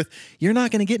underground from the earth, you're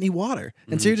not going to get any water.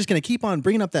 And so you're just going to keep on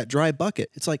bringing up that dry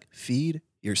bucket. It's like, feed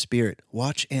your spirit,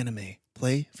 watch anime.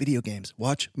 Play video games,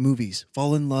 watch movies,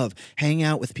 fall in love, hang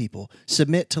out with people,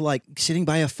 submit to like sitting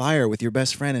by a fire with your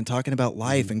best friend and talking about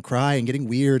life and cry and getting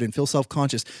weird and feel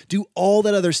self-conscious. Do all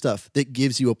that other stuff that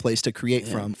gives you a place to create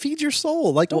from. Feed your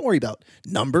soul. Like, don't worry about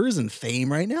numbers and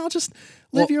fame right now. Just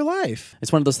live your life.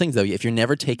 It's one of those things, though. If you're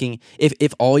never taking,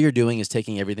 if all you're doing is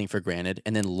taking everything for granted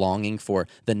and then longing for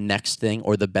the next thing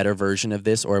or the better version of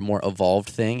this or a more evolved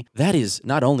thing, that is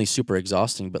not only super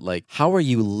exhausting, but like, how are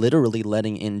you literally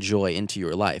letting in joy into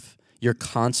your life? You're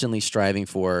constantly striving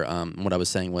for, what I was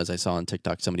saying was I saw on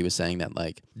TikTok, somebody was saying that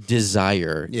like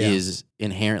desire is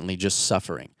inherently just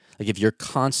suffering. Like if you're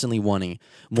constantly wanting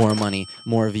more money,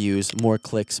 more views, more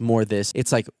clicks, more this,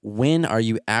 it's like, when are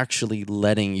you actually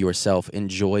letting yourself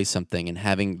enjoy something and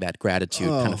having that gratitude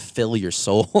kind of fill your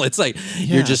soul? It's like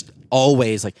you're just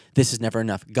always like, this is never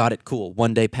enough. Got it, cool.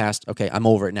 One day passed. Okay, I'm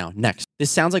over it now. Next. This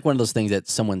sounds like one of those things that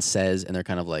someone says and they're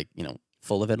kind of like,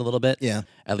 full of it a little bit. Yeah.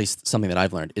 At least something that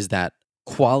I've learned is that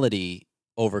quality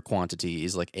over quantity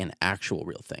is like an actual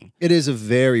real thing. It is a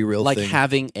very real thing. Like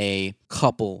having a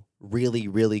couple really,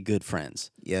 really good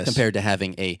friends compared to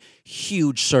having a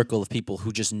huge circle of people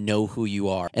who just know who you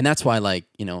are. And that's why, like,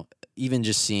 even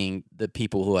just seeing the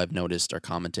people who I've noticed are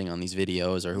commenting on these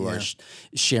videos or who are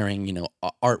sharing,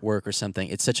 artwork or something,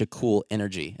 it's such a cool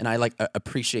energy. And I like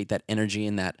appreciate that energy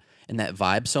and that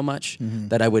vibe so much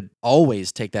that I would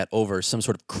always take that over some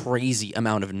sort of crazy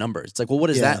amount of numbers. It's like, well, what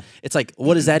is that? It's like,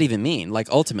 what does that even mean? Like,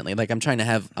 ultimately, like I'm trying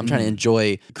to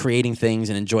enjoy creating things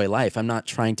and enjoy life. I'm not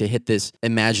trying to hit this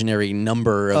imaginary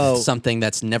number of something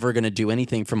that's never going to do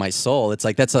anything for my soul. It's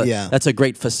like, that's a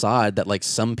great facade that like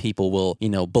some people will,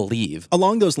 believe.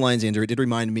 Along those lines, Andrew, it did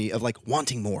remind me of like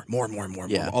wanting more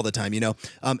all the time,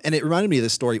 and it reminded me of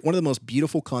this story. One of the most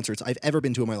beautiful concerts I've ever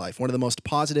been to in my life. One of the most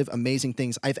positive, amazing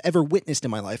things I've ever witnessed in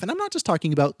my life. And I'm not just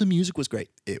talking about the music was great.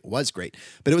 It was great.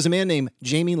 But it was a man named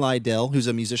Jamie Lydell, who's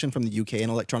a musician from the UK, an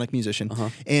electronic musician.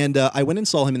 And I went and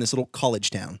saw him in this little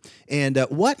college town. And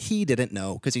what he didn't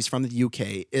know, because he's from the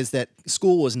UK, is that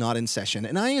school was not in session.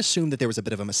 And I assumed that there was a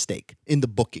bit of a mistake in the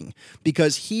booking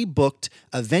because he booked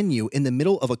a venue in the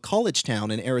middle of a college town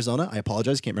in Arizona. I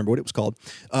apologize. Can't remember what it was called.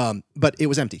 But it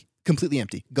was empty. Completely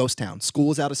empty. Ghost town. School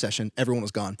was out of session. Everyone was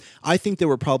gone. I think there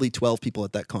were probably 12 people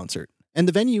at that concert. And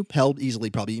the venue held easily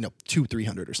probably,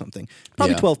 200-300 or something.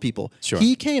 Probably 12 people. Sure.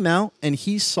 He came out and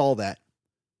he saw that,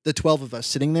 the 12 of us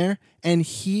sitting there, and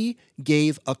he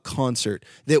gave a concert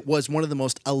that was one of the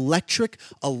most electric,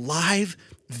 alive,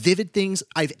 vivid things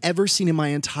I've ever seen in my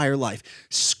entire life.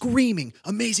 Screaming,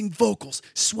 amazing vocals,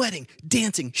 sweating,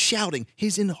 dancing, shouting.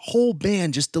 His whole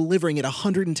band just delivering at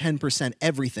 110%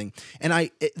 everything. And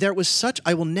I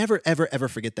will never, ever, ever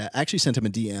forget that. I actually sent him a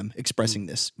DM expressing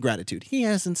this gratitude. He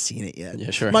hasn't seen it yet.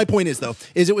 Yeah, sure. My point is, though,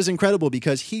 it was incredible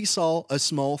because he saw a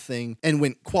small thing and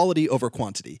went quality over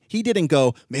quantity. He didn't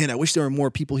go, man, I wish there were more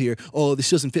people here. Oh, this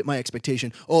doesn't fit my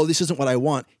expectation. Oh, this isn't what I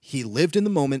want. He lived in the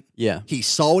moment. Yeah. He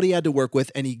saw what he had to work with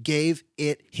and he gave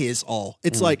it his all.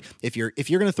 It's like if you're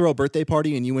going to throw a birthday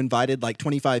party and you invited like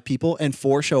 25 people and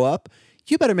 4 show up,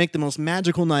 you better make the most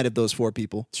magical night of those 4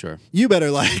 people. Sure. You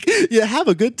better have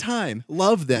a good time.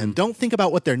 Love them. Don't think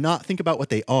about what they're not. Think about what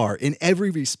they are. In every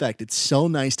respect, it's so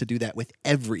nice to do that with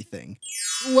everything.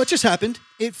 What just happened?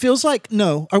 It feels like,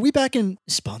 are we back in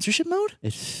sponsorship mode?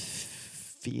 It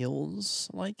feels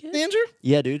like it. Andrew?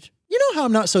 Yeah, dude. You know how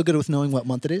I'm not so good with knowing what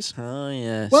month it is? Oh,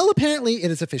 yes. Well, apparently it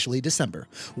is officially December,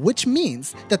 which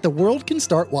means that the world can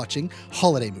start watching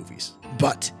holiday movies.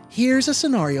 But here's a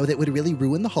scenario that would really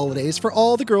ruin the holidays for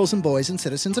all the girls and boys and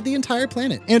citizens of the entire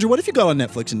planet. Andrew, what if you got on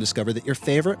Netflix and discovered that your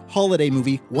favorite holiday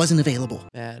movie wasn't available?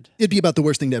 Bad. It'd be about the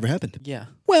worst thing to ever happen. Yeah.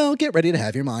 Well, get ready to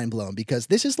have your mind blown because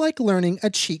this is like learning a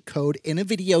cheat code in a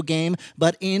video game,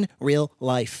 but in real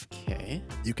life. Okay.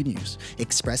 You can use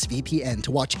ExpressVPN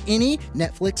to watch any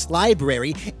Netflix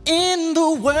library in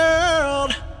the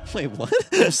world Wait, what?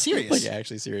 I'm serious. Like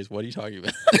actually serious. What are you talking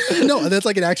about? No, that's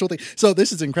like an actual thing. So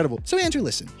this is incredible. So Andrew,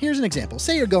 listen, here's an example.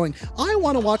 Say you're going, I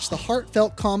want to watch the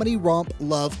heartfelt comedy romp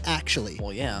Love Actually.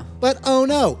 Well, yeah. But oh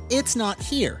no, it's not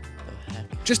here.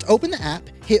 Just open the app,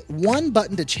 hit one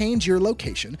button to change your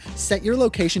location, set your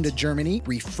location to Germany,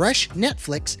 refresh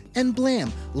Netflix, and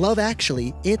blam, Love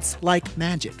Actually, it's like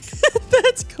magic.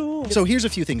 That's cool. So here's a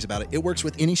few things about it. It works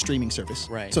with any streaming service.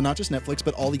 Right. So not just Netflix,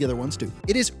 but all the other ones too.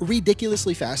 It is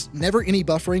ridiculously fast, never any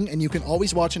buffering, and you can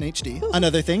always watch in HD.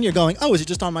 Another thing, you're going, oh, is it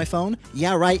just on my phone?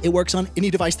 Yeah, right. It works on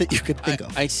any device that you could think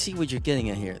of. I see what you're getting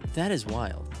at here. That is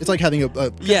wild. It's like having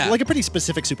Yeah. like a pretty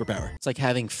specific superpower. It's like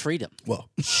having freedom. Whoa.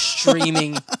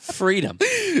 Streaming freedom.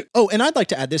 Oh, and I'd like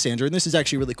to add this, Andrew, and this is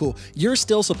actually really cool. You're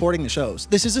still supporting the shows.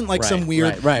 This isn't like some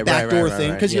weird backdoor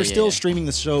thing, because you're still streaming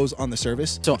the shows on the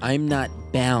service. So I'm not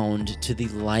bound to the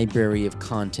library of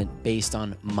content based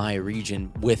on my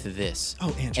region with this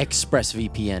Oh, Andrew.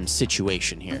 ExpressVPN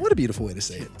situation here. What a beautiful way to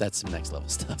say it. That's some next level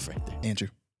stuff right there. Andrew.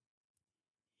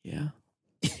 Yeah.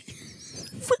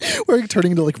 We're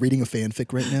turning into like reading a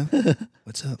fanfic right now.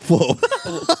 What's up? Whoa.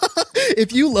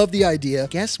 If you love the idea,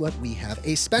 guess what? We have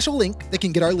a special link that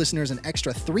can get our listeners an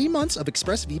extra 3 months of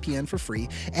ExpressVPN for free.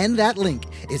 And that link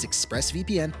is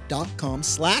expressvpn.com/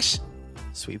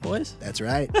 Sweet boys? That's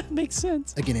right. Makes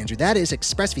sense. Again, Andrew, that is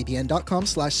expressvpn.com/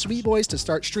 sweetboys to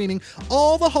start streaming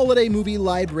all the holiday movie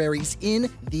libraries in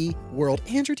the world.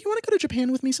 Andrew, do you want to go to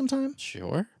Japan with me sometime?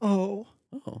 Sure. Oh.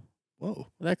 Oh, Whoa.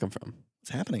 where'd that come from? What's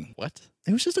happening? What?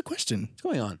 It was just a question. What's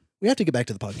going on? We have to get back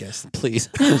to the podcast. Please.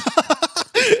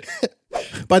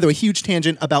 By the way, huge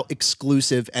tangent about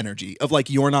exclusive energy, of like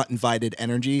you're not invited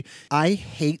energy. I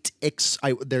hate,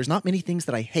 there's not many things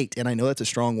that I hate, and I know that's a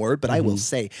strong word, but I will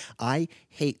say I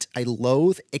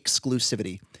loathe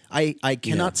exclusivity. I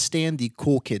cannot stand the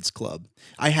cool kids club.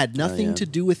 I had nothing to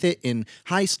do with it in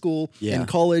high school, in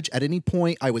college, at any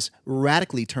point. I was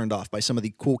radically turned off by some of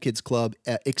the cool kids club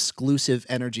exclusive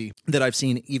energy that I've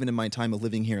seen even in my time of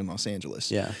living here in Los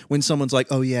Angeles. Yeah. When someone's like,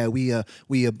 oh yeah,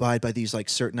 we abide by these like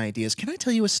certain ideas. Can I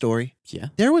tell you a story? Yeah.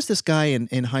 There was this guy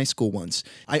in high school once.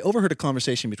 I overheard a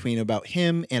conversation between about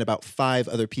him and about 5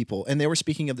 other people. And they were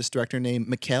speaking of this director named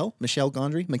Michel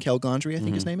Gondry, I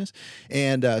think his name is.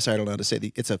 And sorry, I don't know how to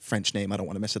say it's a French name. I don't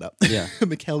want to mess it up. Yeah.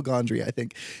 Michel Gondry, I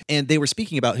think. And they were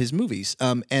speaking about his movies.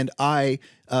 And I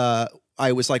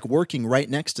was like working right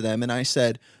next to them, and I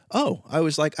said, oh, I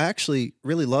was like, I actually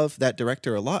really love that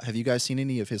director a lot. Have you guys seen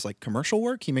any of his like commercial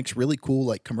work? He makes really cool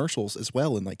like commercials as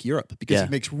well in like Europe, because he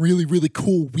makes really, really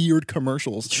cool, weird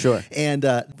commercials. Sure. And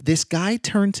this guy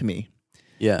turned to me.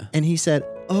 Yeah. And he said,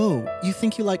 oh, you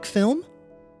think you like film?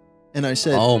 And I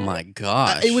said, oh my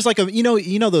gosh. it was like you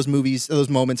know those movies, those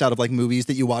moments out of like movies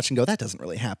that you watch and go, that doesn't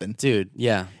really happen. Dude,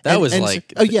 yeah. That was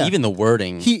like, even the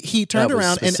wording. He turned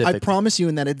around, and I specific. promise you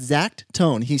in that exact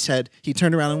tone, he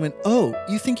turned around and went, oh,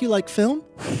 you think you like film?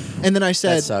 And then I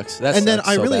said, that sucks. Then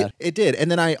I so really, bad. it did. And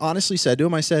then I honestly said to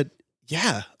him, I said,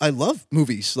 yeah, I love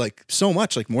movies like so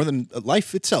much, like more than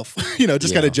life itself,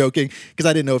 just kind of joking, because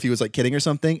I didn't know if he was like kidding or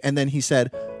something. And then he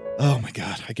said, oh my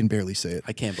God, I can barely say it.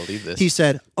 I can't believe this. He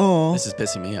said, oh. This is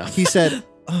pissing me off. He said,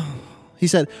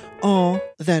 oh,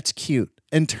 that's cute.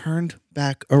 And turned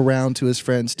back around to his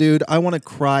friends. Dude, I want to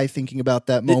cry thinking about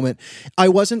that moment. I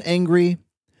wasn't angry.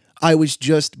 I was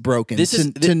just broken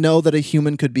to know that a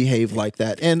human could behave like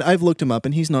that. And I've looked him up,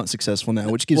 and he's not successful now,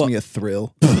 which gives me a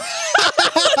thrill.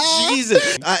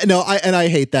 Jesus. I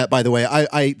hate that, by the way.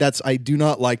 I do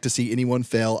not like to see anyone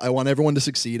fail. I want everyone to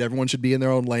succeed. Everyone should be in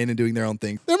their own lane and doing their own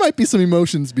thing. There might be some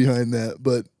emotions behind that,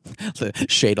 but the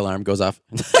shade alarm goes off.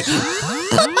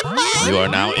 You are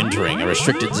now entering a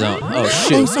restricted zone. Oh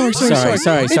shoot. Oh,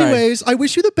 sorry. Anyways, I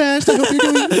wish you the best. I hope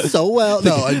you're doing so well.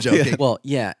 No, I'm joking. Well,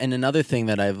 yeah, and another thing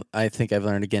that I think I've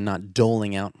learned, again, not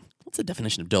doling out. What's the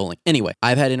definition of doling? Anyway,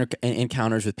 I've had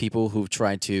encounters with people who've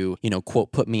tried to,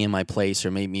 quote, put me in my place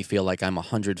or made me feel like I'm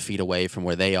 100 feet away from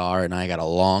where they are and I got a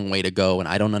long way to go and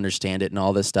I don't understand it and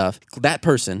all this stuff. That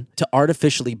person, to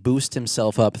artificially boost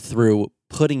himself up through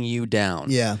putting you down.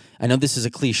 Yeah. I know this is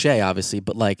a cliche, obviously,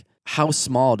 but like, how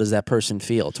small does that person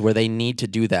feel to where they need to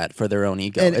do that for their own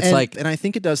ego? And I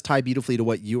think it does tie beautifully to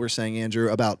what you were saying,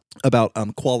 Andrew, about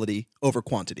quality over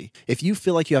quantity. If you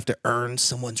feel like you have to earn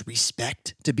someone's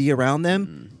respect to be around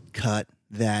them, cut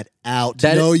that out.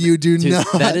 You do not.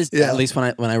 That is at least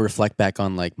when I reflect back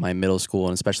on like my middle school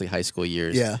and especially high school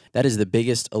years. Yeah. That is the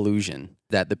biggest illusion,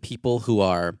 that the people who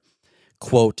are,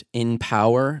 quote, in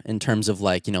power in terms of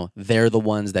like, they're the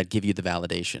ones that give you the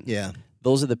validation. Yeah.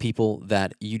 those are the people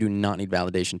that you do not need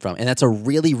validation from. And that's a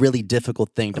really, really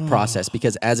difficult thing to process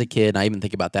because as a kid, I even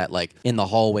think about that like in the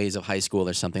hallways of high school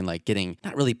or something, like getting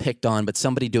not really picked on, but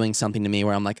somebody doing something to me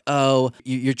where I'm like, oh,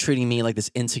 you're treating me like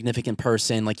this insignificant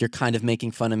person, like you're kind of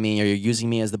making fun of me or you're using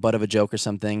me as the butt of a joke or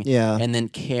something. Yeah. And then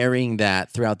carrying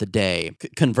that throughout the day.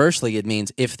 Conversely, it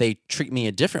means if they treat me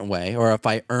a different way or if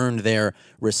I earned their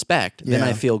respect, then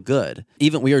I feel good.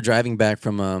 Even we were driving back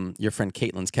from your friend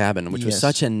Caitlin's cabin, which was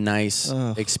such a nice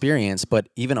experience. But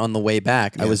even on the way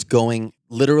back, I was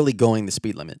literally going the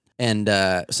speed limit. And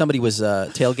somebody was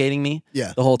tailgating me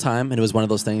the whole time. And it was one of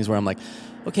those things where I'm like,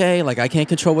 okay, like I can't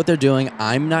control what they're doing.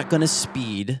 I'm not going to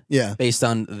speed based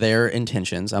on their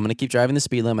intentions. I'm going to keep driving the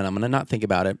speed limit. I'm going to not think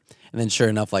about it. And then sure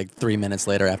enough, like 3 minutes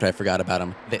later after I forgot about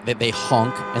them, they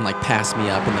honk and like pass me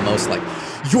up in the most like,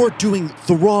 you're doing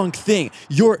the wrong thing.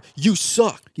 You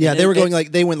suck. Yeah, and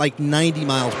they went like 90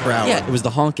 miles per hour. Yeah, it was the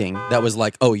honking that was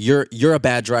like, oh, you're a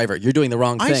bad driver. You're doing the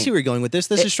wrong thing. I see where you're going with this.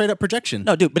 This is straight up projection.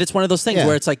 No, dude, but it's one of those things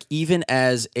where it's like, even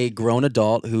as a grown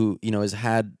adult who, has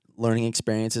had learning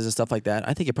experiences and stuff like that,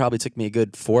 I think it probably took me a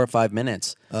good 4 or 5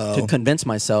 minutes to convince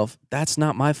myself that's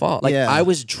not my fault. Like I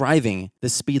was driving the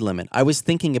speed limit. I was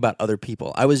thinking about other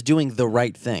people. I was doing the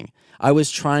right thing. I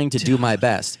was trying to do my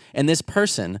best. And this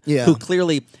person who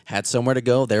clearly had somewhere to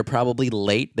go, they're probably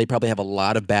late. They probably have a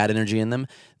lot of bad energy in them.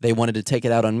 They wanted to take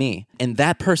it out on me. And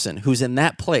that person who's in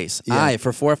that place, I,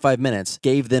 for 4 or 5 minutes,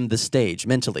 gave them the stage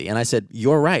mentally. And I said,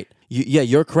 you're right.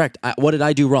 You're correct. What did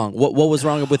I do wrong? What was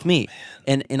wrong with me?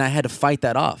 And I had to fight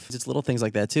that off. It's little things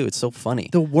like that, too. It's so funny.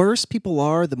 The worse people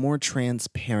are, the more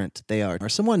transparent they are. Or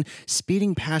someone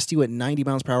speeding past you at 90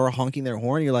 miles per hour, honking their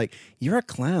horn, you're like, you're a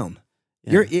clown.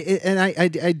 Yeah. And I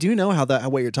do know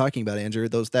what you're talking about, Andrew.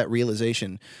 That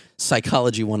realization.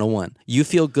 Psychology 101. You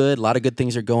feel good. A lot of good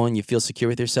things are going. You feel secure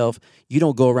with yourself. You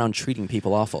don't go around treating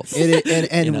people awful.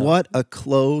 And what a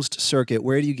closed circuit.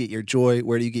 Where do you get your joy?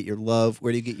 Where do you get your love?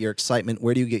 Where do you get your excitement?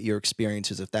 Where do you get your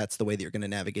experiences if that's the way that you're going to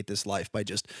navigate this life, by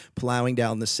just plowing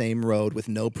down the same road with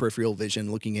no peripheral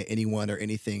vision, looking at anyone or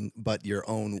anything but your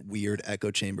own weird echo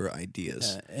chamber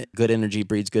ideas. Good energy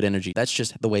breeds good energy. That's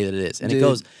just the way that it is. And it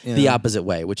goes the opposite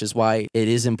way, which is why it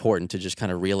is important to just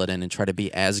kind of reel it in and try to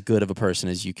be as good of a person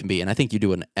as you can be. And I think you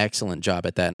do an excellent job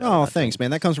at that. Oh, thanks,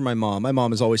 man. That comes from my mom. My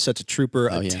mom is always such a trooper,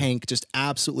 tank, just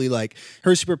absolutely like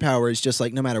her superpower is just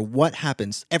like no matter what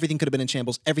happens, everything could have been in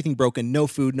shambles, everything broken, no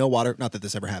food, no water. Not that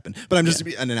this ever happened, but I'm just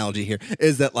an analogy here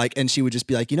is that like, and she would just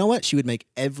be like, you know what? She would make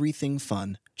everything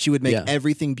fun. She would make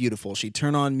everything beautiful. She'd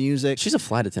turn on music. She's a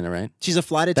flight attendant, right? She's a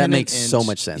flight attendant. That makes so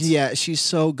much sense. Yeah, she's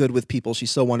so good with people.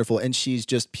 She's so wonderful, and she's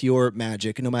just pure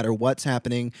magic. No matter what's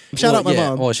happening. Shout out my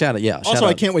mom. Well, shout out. Also,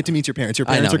 I can't wait to meet your parents. Your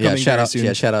parents are coming very soon.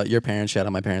 Yeah, shout out your parents. Shout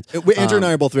out my parents. Andrew and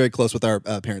I are both very close with our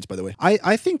parents, by the way.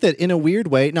 I think that in a weird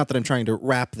way, not that I'm trying to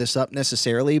wrap this up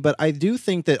necessarily, but I do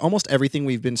think that almost everything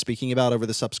we've been speaking about over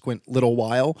the subsequent little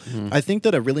while, I think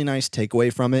that a really nice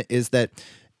takeaway from it is that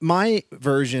my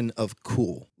version of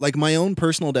cool, like my own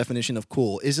personal definition of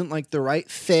cool, isn't like the right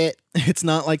fit. It's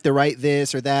not like the right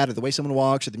this or that or the way someone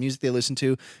walks or the music they listen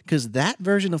to, because that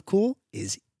version of cool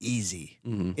is easy.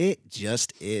 It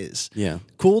just is. Yeah.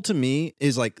 Cool to me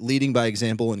is like leading by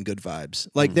example and good vibes.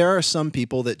 Like there are some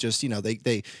people that just,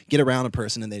 they get around a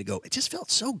person and they go, it just felt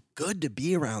so good to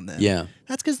be around them. Yeah.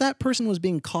 That's because that person was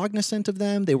being cognizant of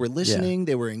them. They were listening.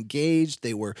 They were engaged.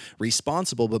 They were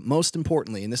responsible. But most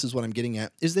importantly, and this is what I'm getting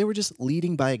at, is they were just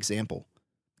leading by example.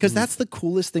 Because that's the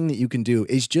coolest thing that you can do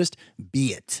is just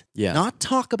be it. Yeah. Not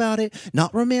talk about it,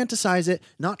 not romanticize it,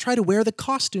 not try to wear the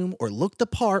costume or look the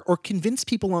part or convince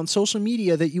people on social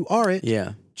media that you are it.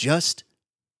 Yeah. Just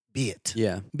be it.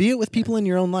 Yeah. Be it with people in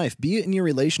your own life. Be it in your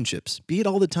relationships. Be it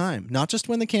all the time. Not just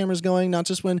when the camera's going, not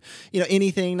just when,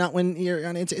 anything, not when you're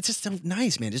on it. It's just so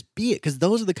nice, man. Just be it. Because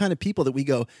those are the kind of people that we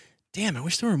go, damn, I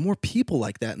wish there were more people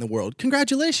like that in the world.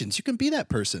 Congratulations, you can be that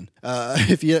person.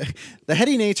 The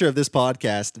heady nature of this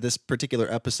podcast, this particular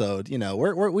episode,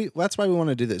 that's why we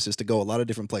want to do this, is to go a lot of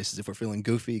different places. If we're feeling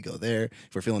goofy, go there.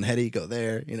 If we're feeling heady, go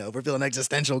there. If we're feeling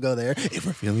existential, go there. If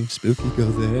we're feeling spooky,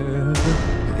 go there.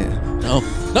 Yeah. No.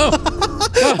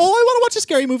 I want to watch a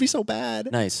scary movie so bad.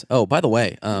 Nice. Oh, by the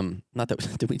way, not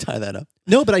that did we tie that up?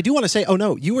 No, but I do want to say, oh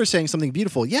no, you were saying something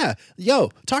beautiful. Yeah.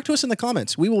 Yo, talk to us in the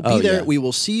comments. We will be there. Yeah. We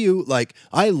will see you. Like,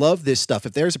 I love this stuff.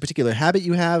 If there's a particular habit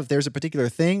you have, if there's a particular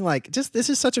thing, this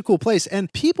is such a cool place.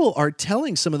 And people are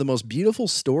telling some of the most beautiful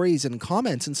stories and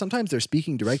comments. And sometimes they're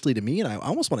speaking directly to me. And I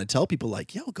almost want to tell people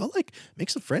yo, go make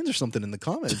some friends or something in the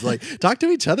comments. Talk to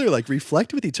each other,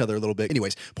 reflect with each other a little bit.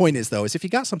 Anyways, point is though, is if you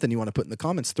got something you want to put in the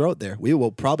comments, throw it there. We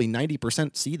will probably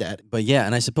 90% see that. But yeah,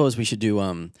 and I suppose we should do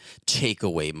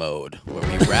takeaway mode, where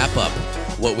we wrap up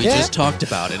what we just talked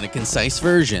about in a concise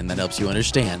version that helps you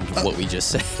understand what we just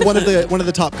said. one of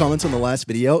the top comments on the last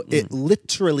video, it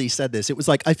literally said this. It was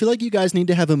like, I feel like you guys need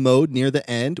to have a mode near the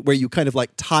end where you kind of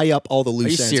like tie up all the Are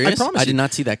loose you ends. serious? I promise I did you.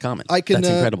 not see that comment. I can,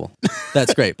 That's incredible.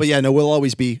 That's great. But yeah, no, we'll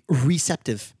always be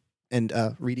receptive and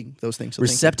reading those things. So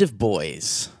Receptive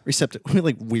boys. receptive. We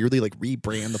like weirdly like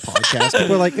rebrand the podcast.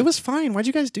 People are like, it was fine. Why'd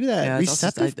you guys do that? Yeah, it's also-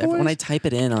 Receptive when I boys? type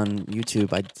it in on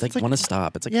YouTube, I like want to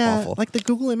stop. It's like Yeah, awful. like the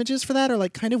Google images for that are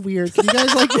like kind of weird. Can you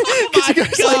guys like, could you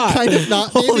guys like kind of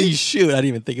not? Holy maybe? shoot! I didn't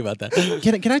even think about that.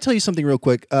 Can I tell you something real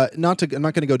quick? I'm not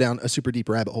going to go down a super deep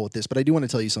rabbit hole with this, but I do want to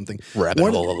tell you something. Rabbit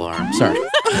One- hole alarm. Sorry.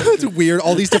 It's weird.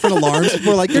 All these different alarms.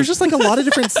 People are like, there's just like a lot of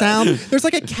different sound. There's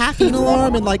like a caffeine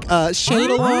alarm and like a shade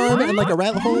alarm and like a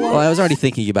rabbit hole alarm. Well, I was already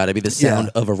thinking about it. It'd be the sound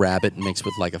of a rabbit mixed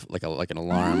with like an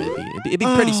alarm. It'd be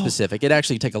pretty specific. It'd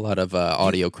actually take a lot of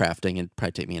audio crafting and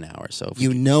probably take me an hour. So if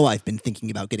You know I've been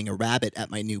thinking about getting a rabbit at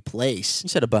my new place. you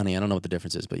said a bunny, I don't know what the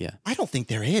difference is, but yeah, I don't think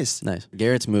there is. nice.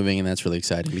 Garrett's moving, and that's really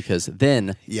exciting because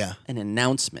then Yeah. an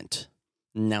announcement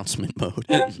mode.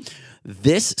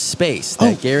 This space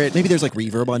that Garrett, Maybe there's like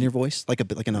reverb on your voice, like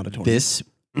an auditorium. this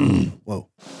Whoa.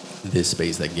 this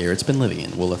space that Garrett's been living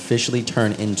in will officially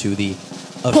turn into the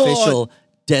official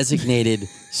designated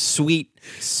sweet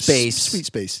space. Sweet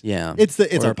space. Yeah, It's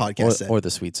our podcast set. or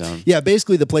the sweet zone. Yeah,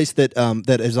 basically the place that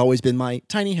that has always been my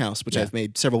tiny house, which I've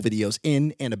made several videos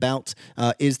in and about,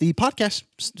 is the podcast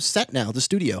set now, the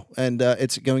studio, and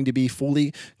it's going to be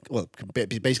fully, well,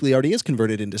 basically already is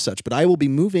converted into such. But I will be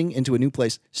moving into a new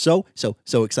place. So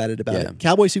excited about it.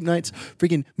 Cowboy Soup Nights,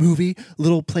 freaking movie,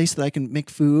 little place that I can make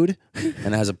food.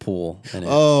 And it has a pool in it.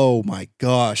 Oh my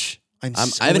gosh, I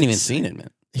haven't even seen it, man.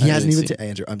 He hasn't even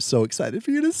Andrew. I'm so excited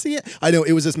for you to see it. I know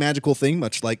it was this magical thing,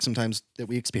 much like sometimes that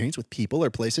we experience with people or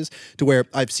places, to where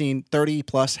I've seen 30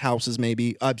 plus houses.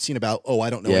 Maybe I've seen about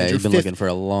Andrew, you've been looking for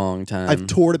a long time. I've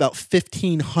toured about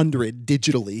 1,500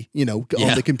 digitally,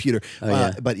 on the computer.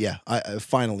 But yeah, I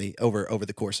finally over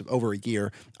the course of over a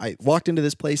year, I walked into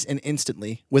this place and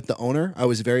instantly with the owner, I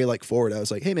was very forward. I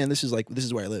was like, hey man, this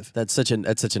is where I live. That's such a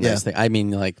nice thing. I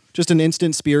mean, like Just an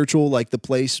instant spiritual, the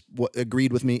place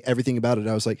agreed with me, everything about it.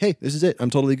 I was like, hey, this is it. I'm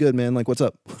totally good, man. Like, what's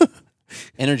up?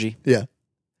 energy. Yeah.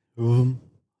 Whoa.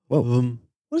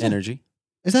 What is Energy.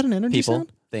 that? Is that an energy People,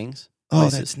 sound? things. Oh,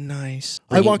 places. that's nice.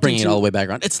 Bringing it all the way back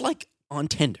around. It's like on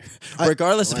Tinder.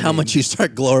 Regardless of how much you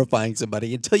start glorifying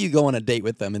somebody, until you go on a date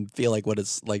with them and feel like what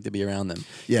it's like to be around them,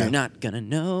 Yeah. you're not gonna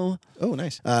know. Oh,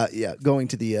 nice. Going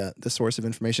to the source of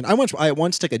information. I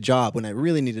once took a job when I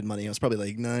really needed money. I was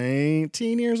probably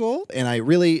 19 years old, and I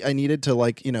needed to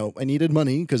I needed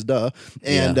money because duh.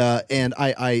 And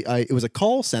I it was a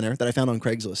call center that I found on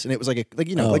Craigslist, and it was like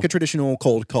a traditional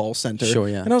cold call center. Sure,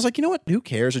 yeah. And I was like, you know what? Who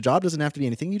cares? A job doesn't have to be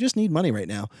anything. You just need money right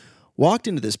now. Walked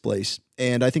into this place,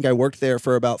 and I think I worked there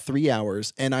for about 3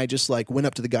 hours, and I just went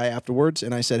up to the guy afterwards,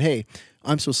 and I said, hey,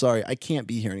 I'm so sorry. I can't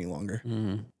be here any longer.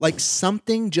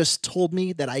 Something just told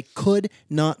me that I could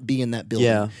not be in that building.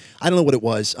 Yeah. I don't know what it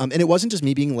was. And it wasn't just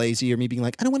me being lazy or me being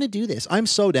like, I don't want to do this. I'm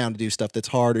so down to do stuff that's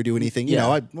hard or do anything. You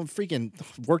know, I've freaking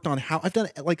worked on I've done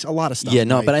a lot of stuff. Yeah,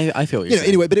 no, right? but I feel what you're saying.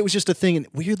 Anyway, but it was just a thing. And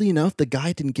weirdly enough, the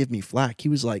guy didn't give me flack. He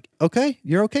was like, okay,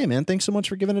 you're okay, man. Thanks so much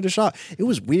for giving it a shot. It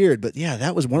was weird, but yeah,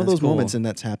 that was one of those cool. moments. And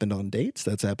that's happened on dates.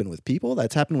 That's happened with people.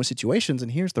 That's happened with situations.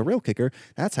 And here's the real kicker.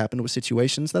 That's happened with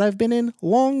situations that I've been in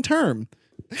long term.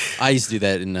 I used to do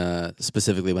that in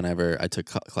specifically whenever I took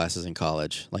classes in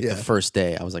college. The first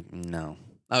day, I was like, no.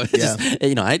 I was just,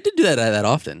 I did do that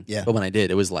often. Yeah. But when I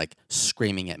did, it was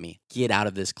screaming at me, get out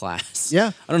of this class.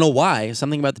 Yeah. I don't know why.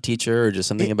 Something about the teacher or just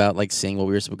something about seeing what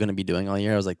we were going to be doing all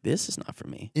year. I was like, this is not for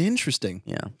me. Interesting.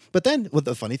 Yeah. But then, what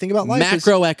the funny thing about life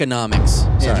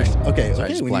Macroeconomics. Sorry. Okay. Sorry, I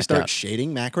just When you blacked start out.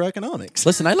 shading macroeconomics.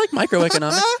 Listen, I like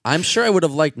microeconomics. I'm sure I would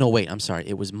have liked. No, wait. I'm sorry.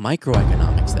 It was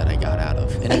microeconomics that I got out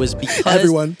of, and it was because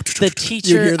Everyone. the You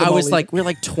teacher. hear them I all was leave. we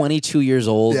were 22 years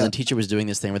old, Yeah. and the teacher was doing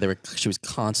this thing where she was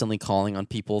constantly calling on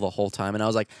people the whole time, and I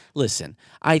was like, listen,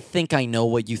 I think I know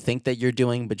what you think that you're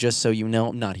doing, but just so you know,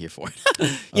 I'm not here for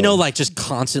it. You know, just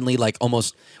constantly,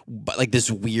 almost this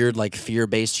weird,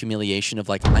 fear-based humiliation of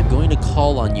I'm going to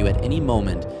call on you at any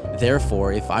moment.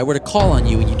 Therefore, if I were to call on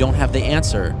you and you don't have the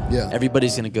answer,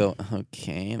 everybody's gonna go,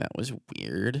 okay, that was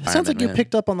weird. It sounds like you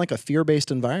picked up on a fear-based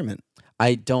environment.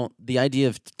 I don't. The idea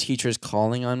of teachers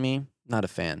calling on me, not a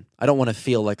fan. I don't want to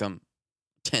feel like I'm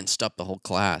tensed up the whole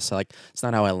class. It's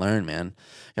not how I learn, man.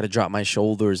 I got to drop my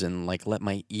shoulders and let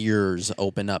my ears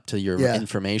open up to your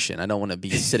information. I don't want to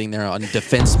be sitting there on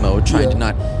defense mode trying to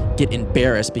not get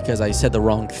embarrassed because I said the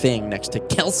wrong thing next to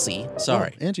Kelsey.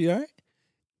 Sorry. Oh, Angie, all right?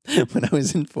 When I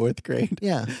was in 4th grade.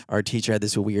 Yeah. Our teacher had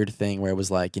this weird thing where it was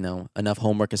like, enough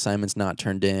homework assignments not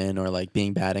turned in or like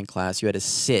being bad in class. You had to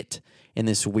sit in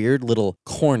this weird little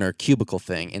corner cubicle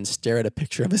thing and stare at a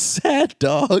picture of a sad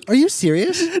dog. Are you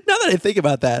serious? Now that I think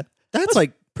about that, That's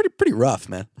like pretty rough,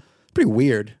 man. Pretty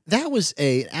weird. that was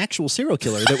an actual serial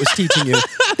killer that was teaching you.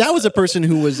 That was a person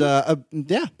who was out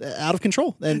of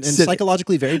control and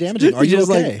psychologically very damaging. Are you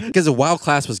okay? Because while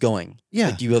class was going, Yeah.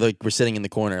 like you were sitting in the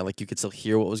corner, like you could still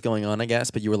hear what was going on, I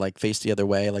guess, but you were like faced the other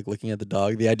way, like looking at the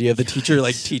dog. The idea of the teacher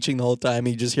like teaching the whole time,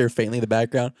 and you just hear faintly in the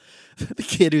background the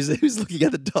kid who's looking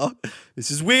at the dog.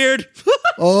 This is weird.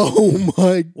 Oh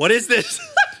my! What is this?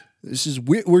 This is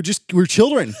weird. We're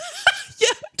children. Yeah.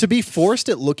 To be forced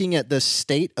at looking at the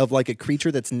state of like a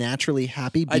creature that's naturally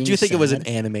happy. I Being do think it was an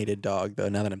sad. animated dog, though.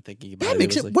 Now that I'm thinking about That it,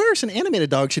 makes it was worse. An animated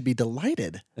dog should be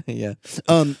delighted. like, yeah.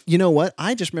 You know what?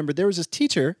 I just remembered there was this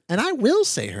teacher, and I will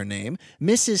say her name,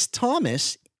 Mrs.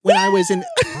 Thomas. When I was in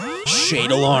Shade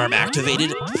alarm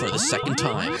activated for the second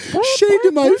time. shade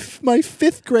to my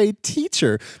 5th grade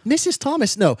teacher, Mrs.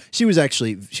 Thomas. No, she was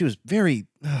very.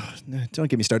 Don't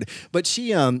get me started. But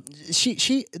she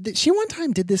one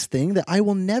time did this thing that I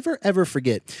will never ever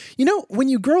forget. You know, when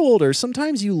you grow older,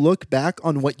 sometimes you look back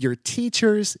on what your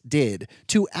teachers did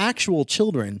to actual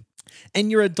children,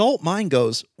 and your adult mind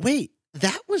goes, "Wait,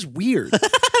 that was weird."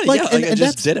 I just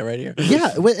that's did it right here.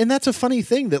 Yeah, and that's a funny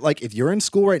thing that like if you're in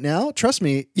school right now, trust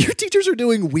me, your teachers are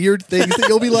doing weird things that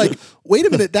you'll be like, "Wait a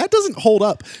minute, that doesn't hold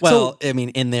up." Well, I mean,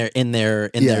 in their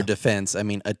defense, I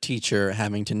mean, a teacher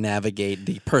having to navigate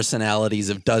the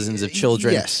personalities of dozens of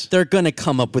children, Yes. they're going to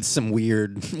come up with some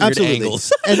weird Absolutely.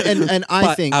 angles. and I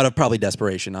But think out of probably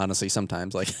desperation, honestly,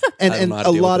 sometimes like and I don't know how to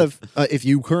a deal lot with of if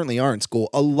you currently are in school,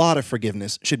 a lot of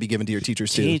forgiveness should be given to your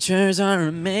teachers too. teachers are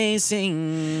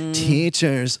amazing.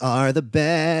 Teachers are the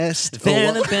best.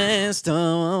 They're Oh, the best.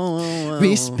 Oh.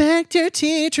 respect your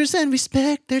teachers and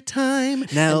respect their time.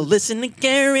 Now listen to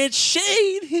Garrett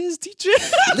Shade, his teacher.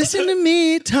 Listen to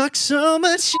me talk so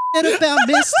much shit about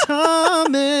Miss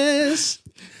Thomas.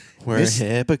 We're This-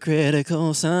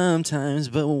 hypocritical sometimes,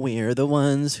 but we're the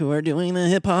ones who are doing the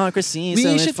hypocrisy, We so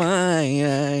it's should-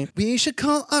 fine. We should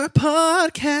call our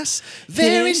podcast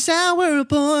Very Hey. Sour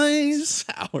Boys.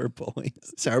 Sour boys.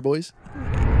 Sour Boys?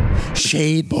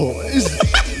 Shade Boys.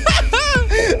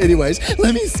 Anyways,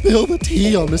 let me spill the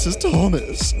tea on Mrs.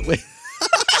 Thomas. Wait.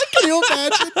 Can you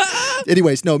imagine?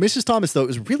 Anyways, no, Mrs. Thomas though, it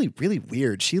was really, really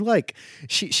weird. She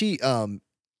she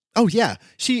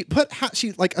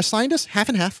assigned us half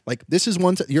and half. Like this is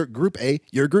one, you're group A,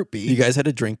 you're group B. You guys had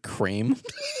to drink cream.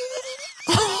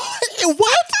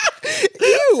 What?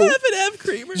 Ew. Half and half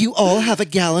creamer. You all have a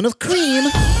gallon of cream.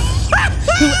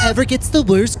 Whoever gets the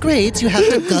worst grades, you have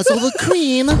to guzzle the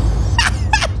cream.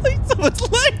 Like someone's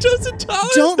lactose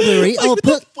intolerant. Don't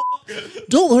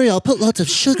worry, I'll put lots of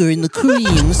sugar in the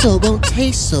cream so it won't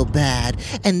taste so bad,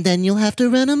 and then you'll have to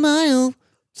run a mile.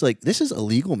 It's like, this is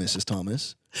illegal, Mrs.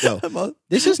 Thomas. No,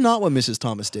 this is not what Mrs.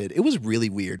 Thomas did. It was really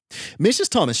weird. Mrs.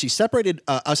 Thomas, she separated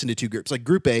us into two groups, like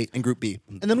Group A and Group B.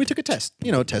 And then we took a test,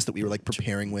 a test that we were like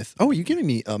preparing with. Oh, are you giving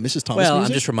me Mrs. Thomas Well,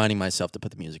 music? I'm just reminding myself to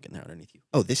put the music in there underneath you.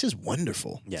 Oh, this is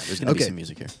wonderful. Yeah, there's going to be some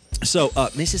music here. So,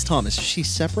 Mrs. Thomas, she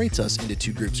separates us into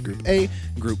two groups, Group A,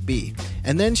 Group B.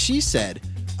 And then she said,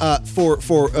 for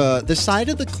the side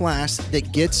of the class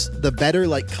that gets the better,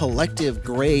 like, collective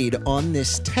grade on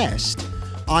this test,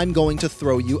 I'm going to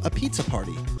throw you a pizza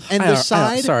party. And the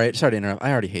side... Sorry to interrupt.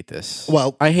 I already hate this.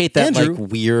 Well, I hate that Andrew-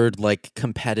 like weird, like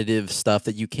competitive stuff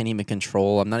that you can't even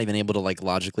control. I'm not even able to like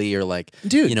logically or like,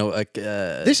 Dude, like,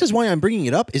 this is why I'm bringing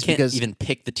it up, is can't because... even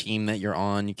pick the team that you're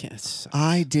on. You can't.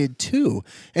 I did too.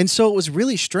 And so it was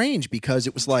really strange because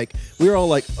it was like, we were all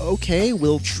like, okay,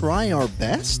 we'll try our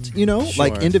best,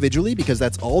 like Sure. individually, because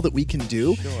that's all that we can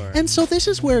do. Sure. And so this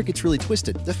is where it gets really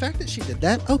twisted. The fact that she did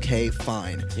that, okay,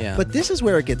 fine. Yeah. But this is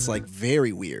where it gets like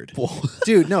very weird.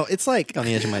 Dude, no, it's like... On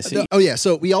the edge of my seat. Oh yeah,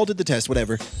 so we all did the test,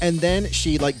 whatever. And then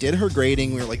she like did her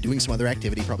grading. We were like doing some other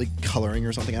activity, probably coloring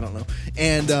or something, I don't know.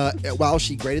 And while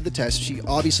she graded the test, she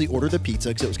obviously ordered the pizza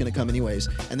because it was going to come anyways.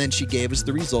 And then she gave us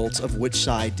the results of which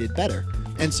side did better.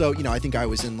 And so, I think I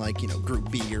was in like,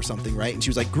 Group B or something, right? And she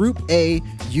was like, Group A,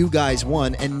 you guys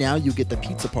won, and now you get the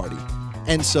pizza party.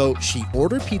 And so she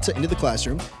ordered pizza into the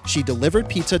classroom. She delivered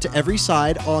pizza to every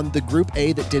side on the Group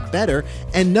A that did better.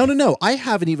 And no, I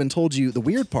haven't even told you the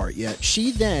weird part yet.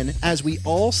 She then, as we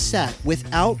all sat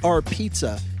without our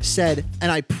pizza, said,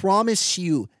 and I promise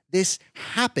you, this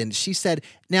happened. She said,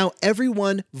 now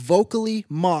everyone vocally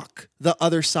mock the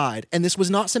other side. And this was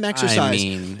not some exercise. I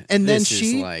mean, and then this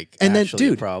is like and then actually a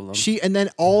dude, problem. and then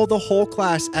all the whole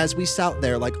class, as we sat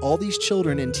there, like all these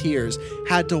children in tears,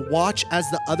 had to watch as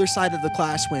the other side of the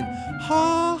class went,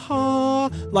 ha ha,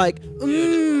 like,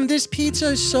 this pizza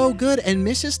is so good. And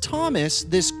Mrs. Thomas,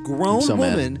 this grown so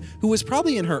mad. woman who was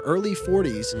probably in her early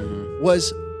 40s,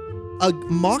 was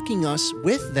mocking us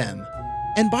with them.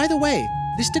 And by the way,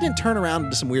 this didn't turn around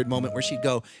into some weird moment where she'd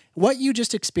go, what you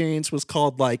just experienced was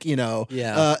called like,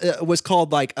 was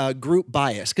called like group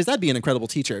bias. Because that'd be an incredible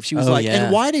teacher if she was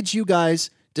and why did you guys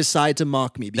decide to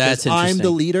mock me? Because That's I'm the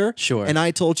interesting. leader. Sure. And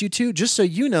I told you to. Just so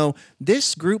you know,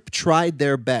 this group tried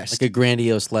their best. Like a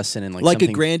grandiose lesson and Like a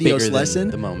something grandiose bigger lesson?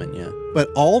 than the moment, yeah. But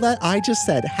all that I just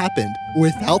said happened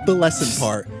without the lesson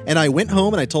part. And I went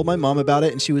home and I told my mom about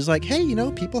it. And she was like, hey,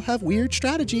 people have weird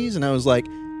strategies. And I was like,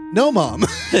 no, Mom.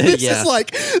 This Yeah. is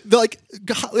like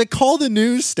call the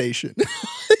news station.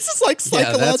 This is like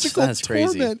psychological that's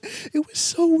crazy. torment. It was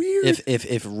so weird.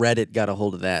 If Reddit got a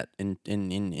hold of that in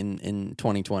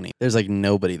 2020, there's like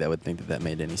nobody that would think that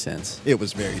made any sense. It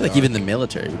was very Like dark. even the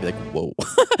military would be like, whoa.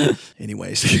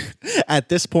 Anyways, at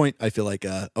this point, I feel like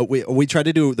we tried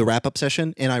to do the wrap up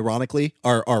session, and ironically,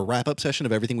 our wrap up session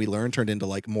of everything we learned turned into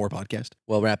like more podcast.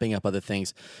 Well, wrapping up other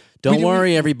things. Don't do-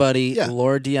 worry, everybody. Yeah.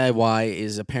 Laura DIY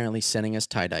is apparently sending us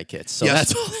tie-dye kits. So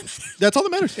Yes. that's all that matters. That's all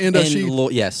that matters. And,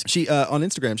 And yes. she on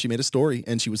Instagram, she made a story,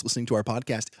 and she was listening to our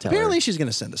podcast. Tell Apparently, her. she's going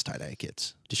to send us tie dye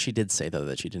kits. She did say, though,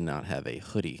 that she did not have a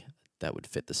hoodie that would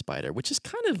fit the spider, which is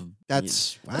kind of...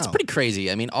 That's That's wow. pretty crazy.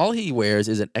 I mean, all he wears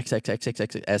is an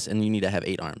XXXXXS, and you need to have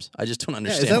 8 arms. I just don't Yeah,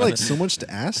 understand. is that why like so much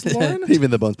to ask, Lauren? Even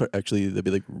the bones part, actually, that'd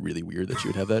be like really weird that she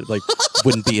would have that. Like,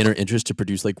 wouldn't be in her interest to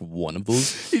produce like one of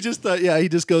those. He just thought, he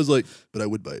just goes like, but I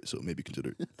would buy it, so maybe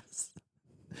consider it.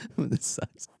 This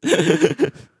sucks.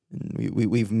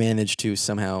 We've managed to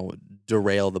somehow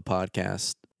derail the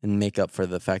podcast and make up for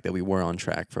the fact that we were on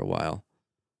track for a while.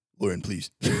 Lauren, please.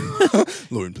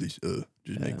 Lauren, please.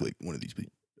 Just make like one of these, please.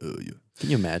 Yeah. Can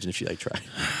you imagine if she like tried?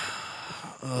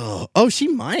 Oh, she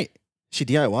might. She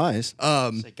DIYs.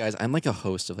 It's like, guys, I'm like a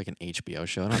host of like an HBO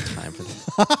show. I don't have time for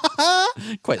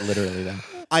this. Quite literally, though.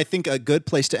 I think a good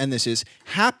place to end this is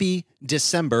happy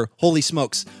December. Holy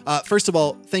smokes. First of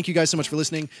all, thank you guys so much for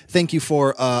listening. Thank you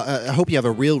for, I hope you have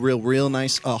a real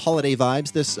nice holiday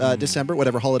vibes this December,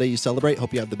 whatever holiday you celebrate.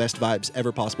 Hope you have the best vibes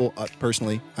ever possible.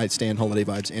 Personally, I stand holiday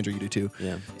vibes. Andrew, you do too.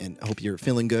 Yeah. And I hope you're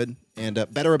feeling good and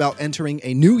better about entering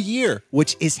a new year,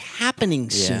 which is happening Yeah.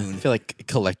 soon. I feel like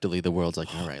collectively the world's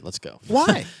like, all right, let's go.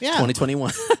 Why? Yeah.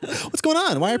 2021. What's going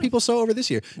on? Why are people so over this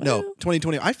year? No,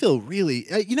 2020. I feel really,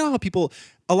 you know how people,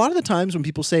 a lot of the times when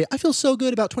people say, I feel so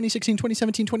good about 2016,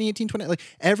 2017, 2018, like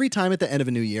every time at the end of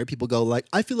a new year, people go like,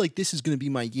 I feel like this is going to be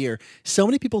my year. So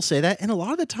many people say that. And a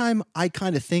lot of the time I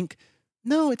kind of think,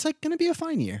 no, it's like going to be a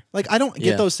fine year. Like I don't get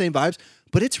Yeah. those same vibes,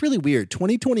 but it's really weird.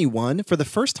 2021, for the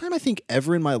first time I think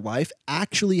ever in my life,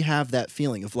 actually have that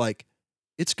feeling of like,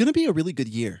 it's going to be a really good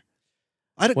year.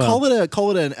 I don't Well-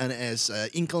 call it an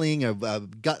inkling, a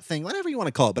gut thing, whatever you want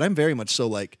to call it. But I'm very much so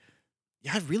like,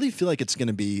 yeah, I really feel like it's going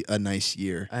to be a nice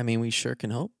year. I mean, we sure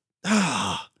can hope,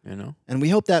 Ah, you know? and we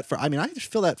hope that I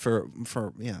just feel that for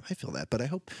yeah, I feel that, but I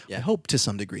hope Yeah. to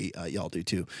some degree y'all do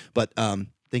too. But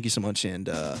thank you so much, and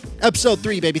episode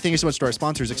 3, baby. Thank you so much to our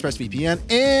sponsors, ExpressVPN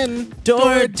and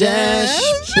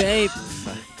DoorDash, babe.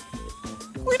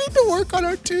 We need to work on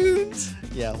our tunes.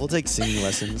 Yeah, we'll take singing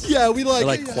lessons. Yeah, we Or like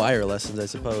like choir lessons, I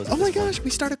suppose. Oh my gosh,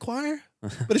 we start a choir,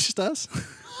 but it's just us.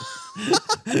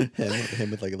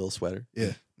 him with like a little sweater.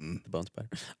 Yeah. The bone spider.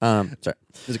 Sorry.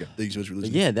 This is good. Thank you so much for But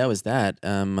listening. yeah, that was that.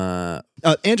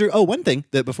 Andrew, one thing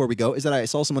that before we go is that I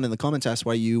saw someone in the comments ask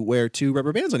why you wear 2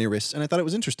 rubber bands on your wrists, and I thought it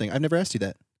was interesting. I've never asked you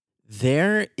that.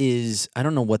 There is, I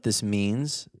don't know what this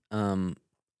means.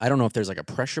 I don't know if there's like a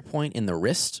pressure point in the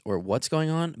wrist or what's going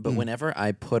on, but whenever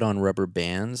I put on rubber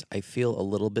bands, I feel a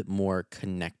little bit more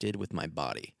connected with my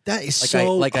body. That is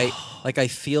Like I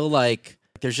feel like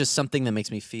there's just something that makes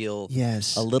me feel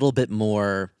yes. a little bit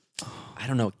more, I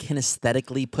don't know,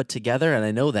 kinesthetically put together. And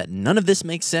I know that none of this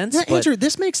makes sense. Yeah, but Andrew,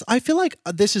 I feel like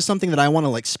this is something that I want to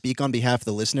like speak on behalf of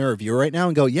the listener or viewer right now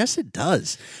and go, yes, it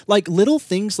does. Like little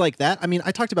things like that. I mean,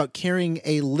 I talked about carrying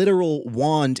a literal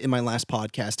wand in my last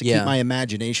podcast to keep Yeah. my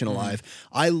imagination alive.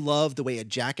 I love the way a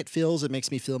jacket feels. It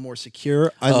makes me feel more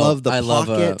secure. I love the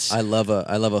pockets. I love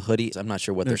a hoodie. I'm not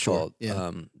sure what they're sure. called.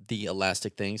 Yeah. The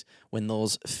elastic things, when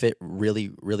those fit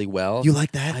really, really well. You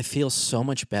like that? I feel so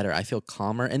much better. I feel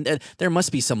calmer. And there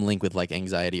must be some link with like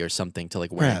anxiety or something to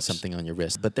like wearing Perhaps. something on your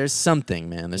wrist. But there's something,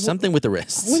 man. There's something with the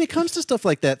wrists. When it comes to stuff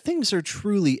like that, things are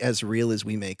truly as real as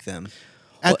we make them.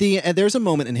 There's a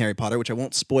moment in Harry Potter, which I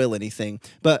won't spoil anything,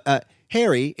 but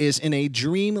Harry is in a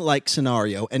dream-like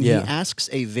scenario, and he asks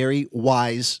a very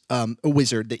wise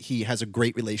wizard that he has a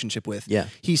great relationship with. Yeah.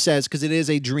 He says, because it is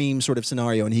a dream sort of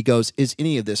scenario, and he goes, "Is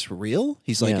any of this real?"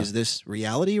 He's like, "Is this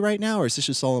reality right now, or is this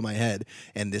just all in my head?"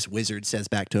 And this wizard says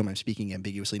back to him, I'm speaking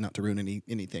ambiguously, not to ruin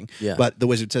anything, but the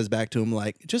wizard says back to him,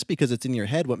 like, "Just because it's in your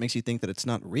head, what makes you think that it's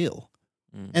not real?"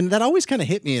 And that always kind of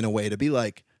hit me in a way to be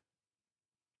like,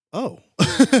 oh,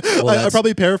 I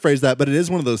probably paraphrased that, but it is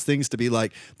one of those things to be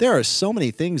like, there are so many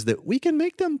things that we can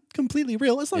make them completely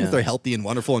real as long as they're healthy and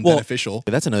wonderful and beneficial.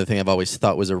 That's another thing I've always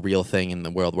thought was a real thing in the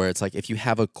world, where it's like if you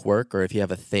have a quirk or if you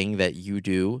have a thing that you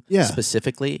do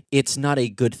specifically, it's not a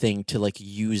good thing to like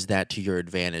use that to your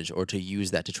advantage or to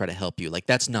use that to try to help you. Like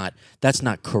that's not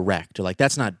correct, or like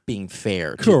that's not being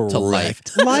fair to life.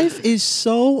 Life is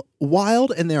so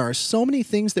wild, and there are so many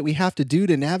things that we have to do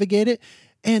to navigate it.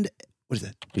 And what is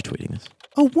that? You're tweeting this.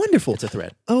 Oh, wonderful. It's a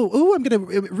thread. Oh, I'm going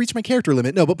to reach my character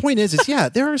limit. No, but point is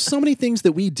there are so many things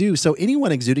that we do. So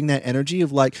anyone exuding that energy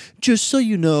of like, just so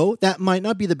you know, that might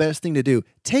not be the best thing to do.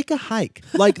 Take a hike.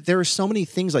 Like there are so many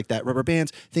things like that, rubber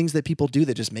bands, things that people do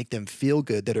that just make them feel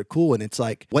good, that are cool. And it's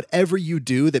like, whatever you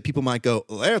do that people might go,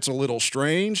 that's a little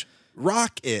strange,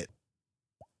 rock it.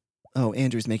 Oh,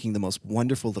 Andrew's making the most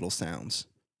wonderful little sounds.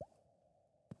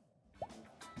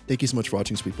 Thank you so much for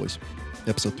watching Sweet Boys,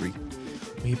 episode 3.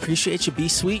 We appreciate you. Be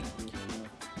sweet.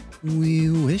 We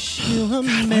wish you a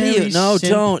Merry No, Simpmas.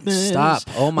 don't. Stop.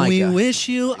 Oh, my God. We wish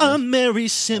you a Merry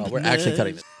Simpmas. Oh, we're actually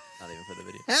cutting this. Not even for the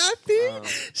video. Happy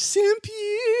Simp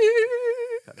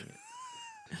Year. Cutting it.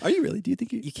 Are you really? Do you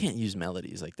think You can't use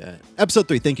melodies like that. Episode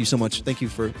 3, thank you so much. Thank you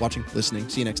for watching, listening.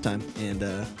 See you next time. And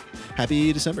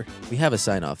happy December. We have a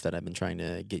sign-off that I've been trying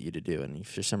to get you to do, and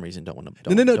for some reason don't want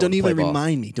to. Don't even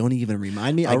remind me. Don't even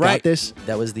remind me. I got this.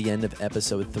 That was the end of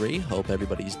episode 3. Hope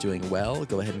everybody's doing well.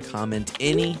 Go ahead and comment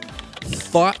any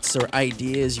thoughts or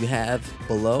ideas you have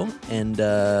below. And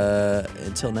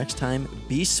until next time,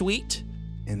 be sweet.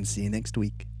 And see you next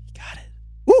week. You got it.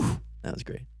 Woo! That was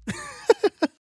great.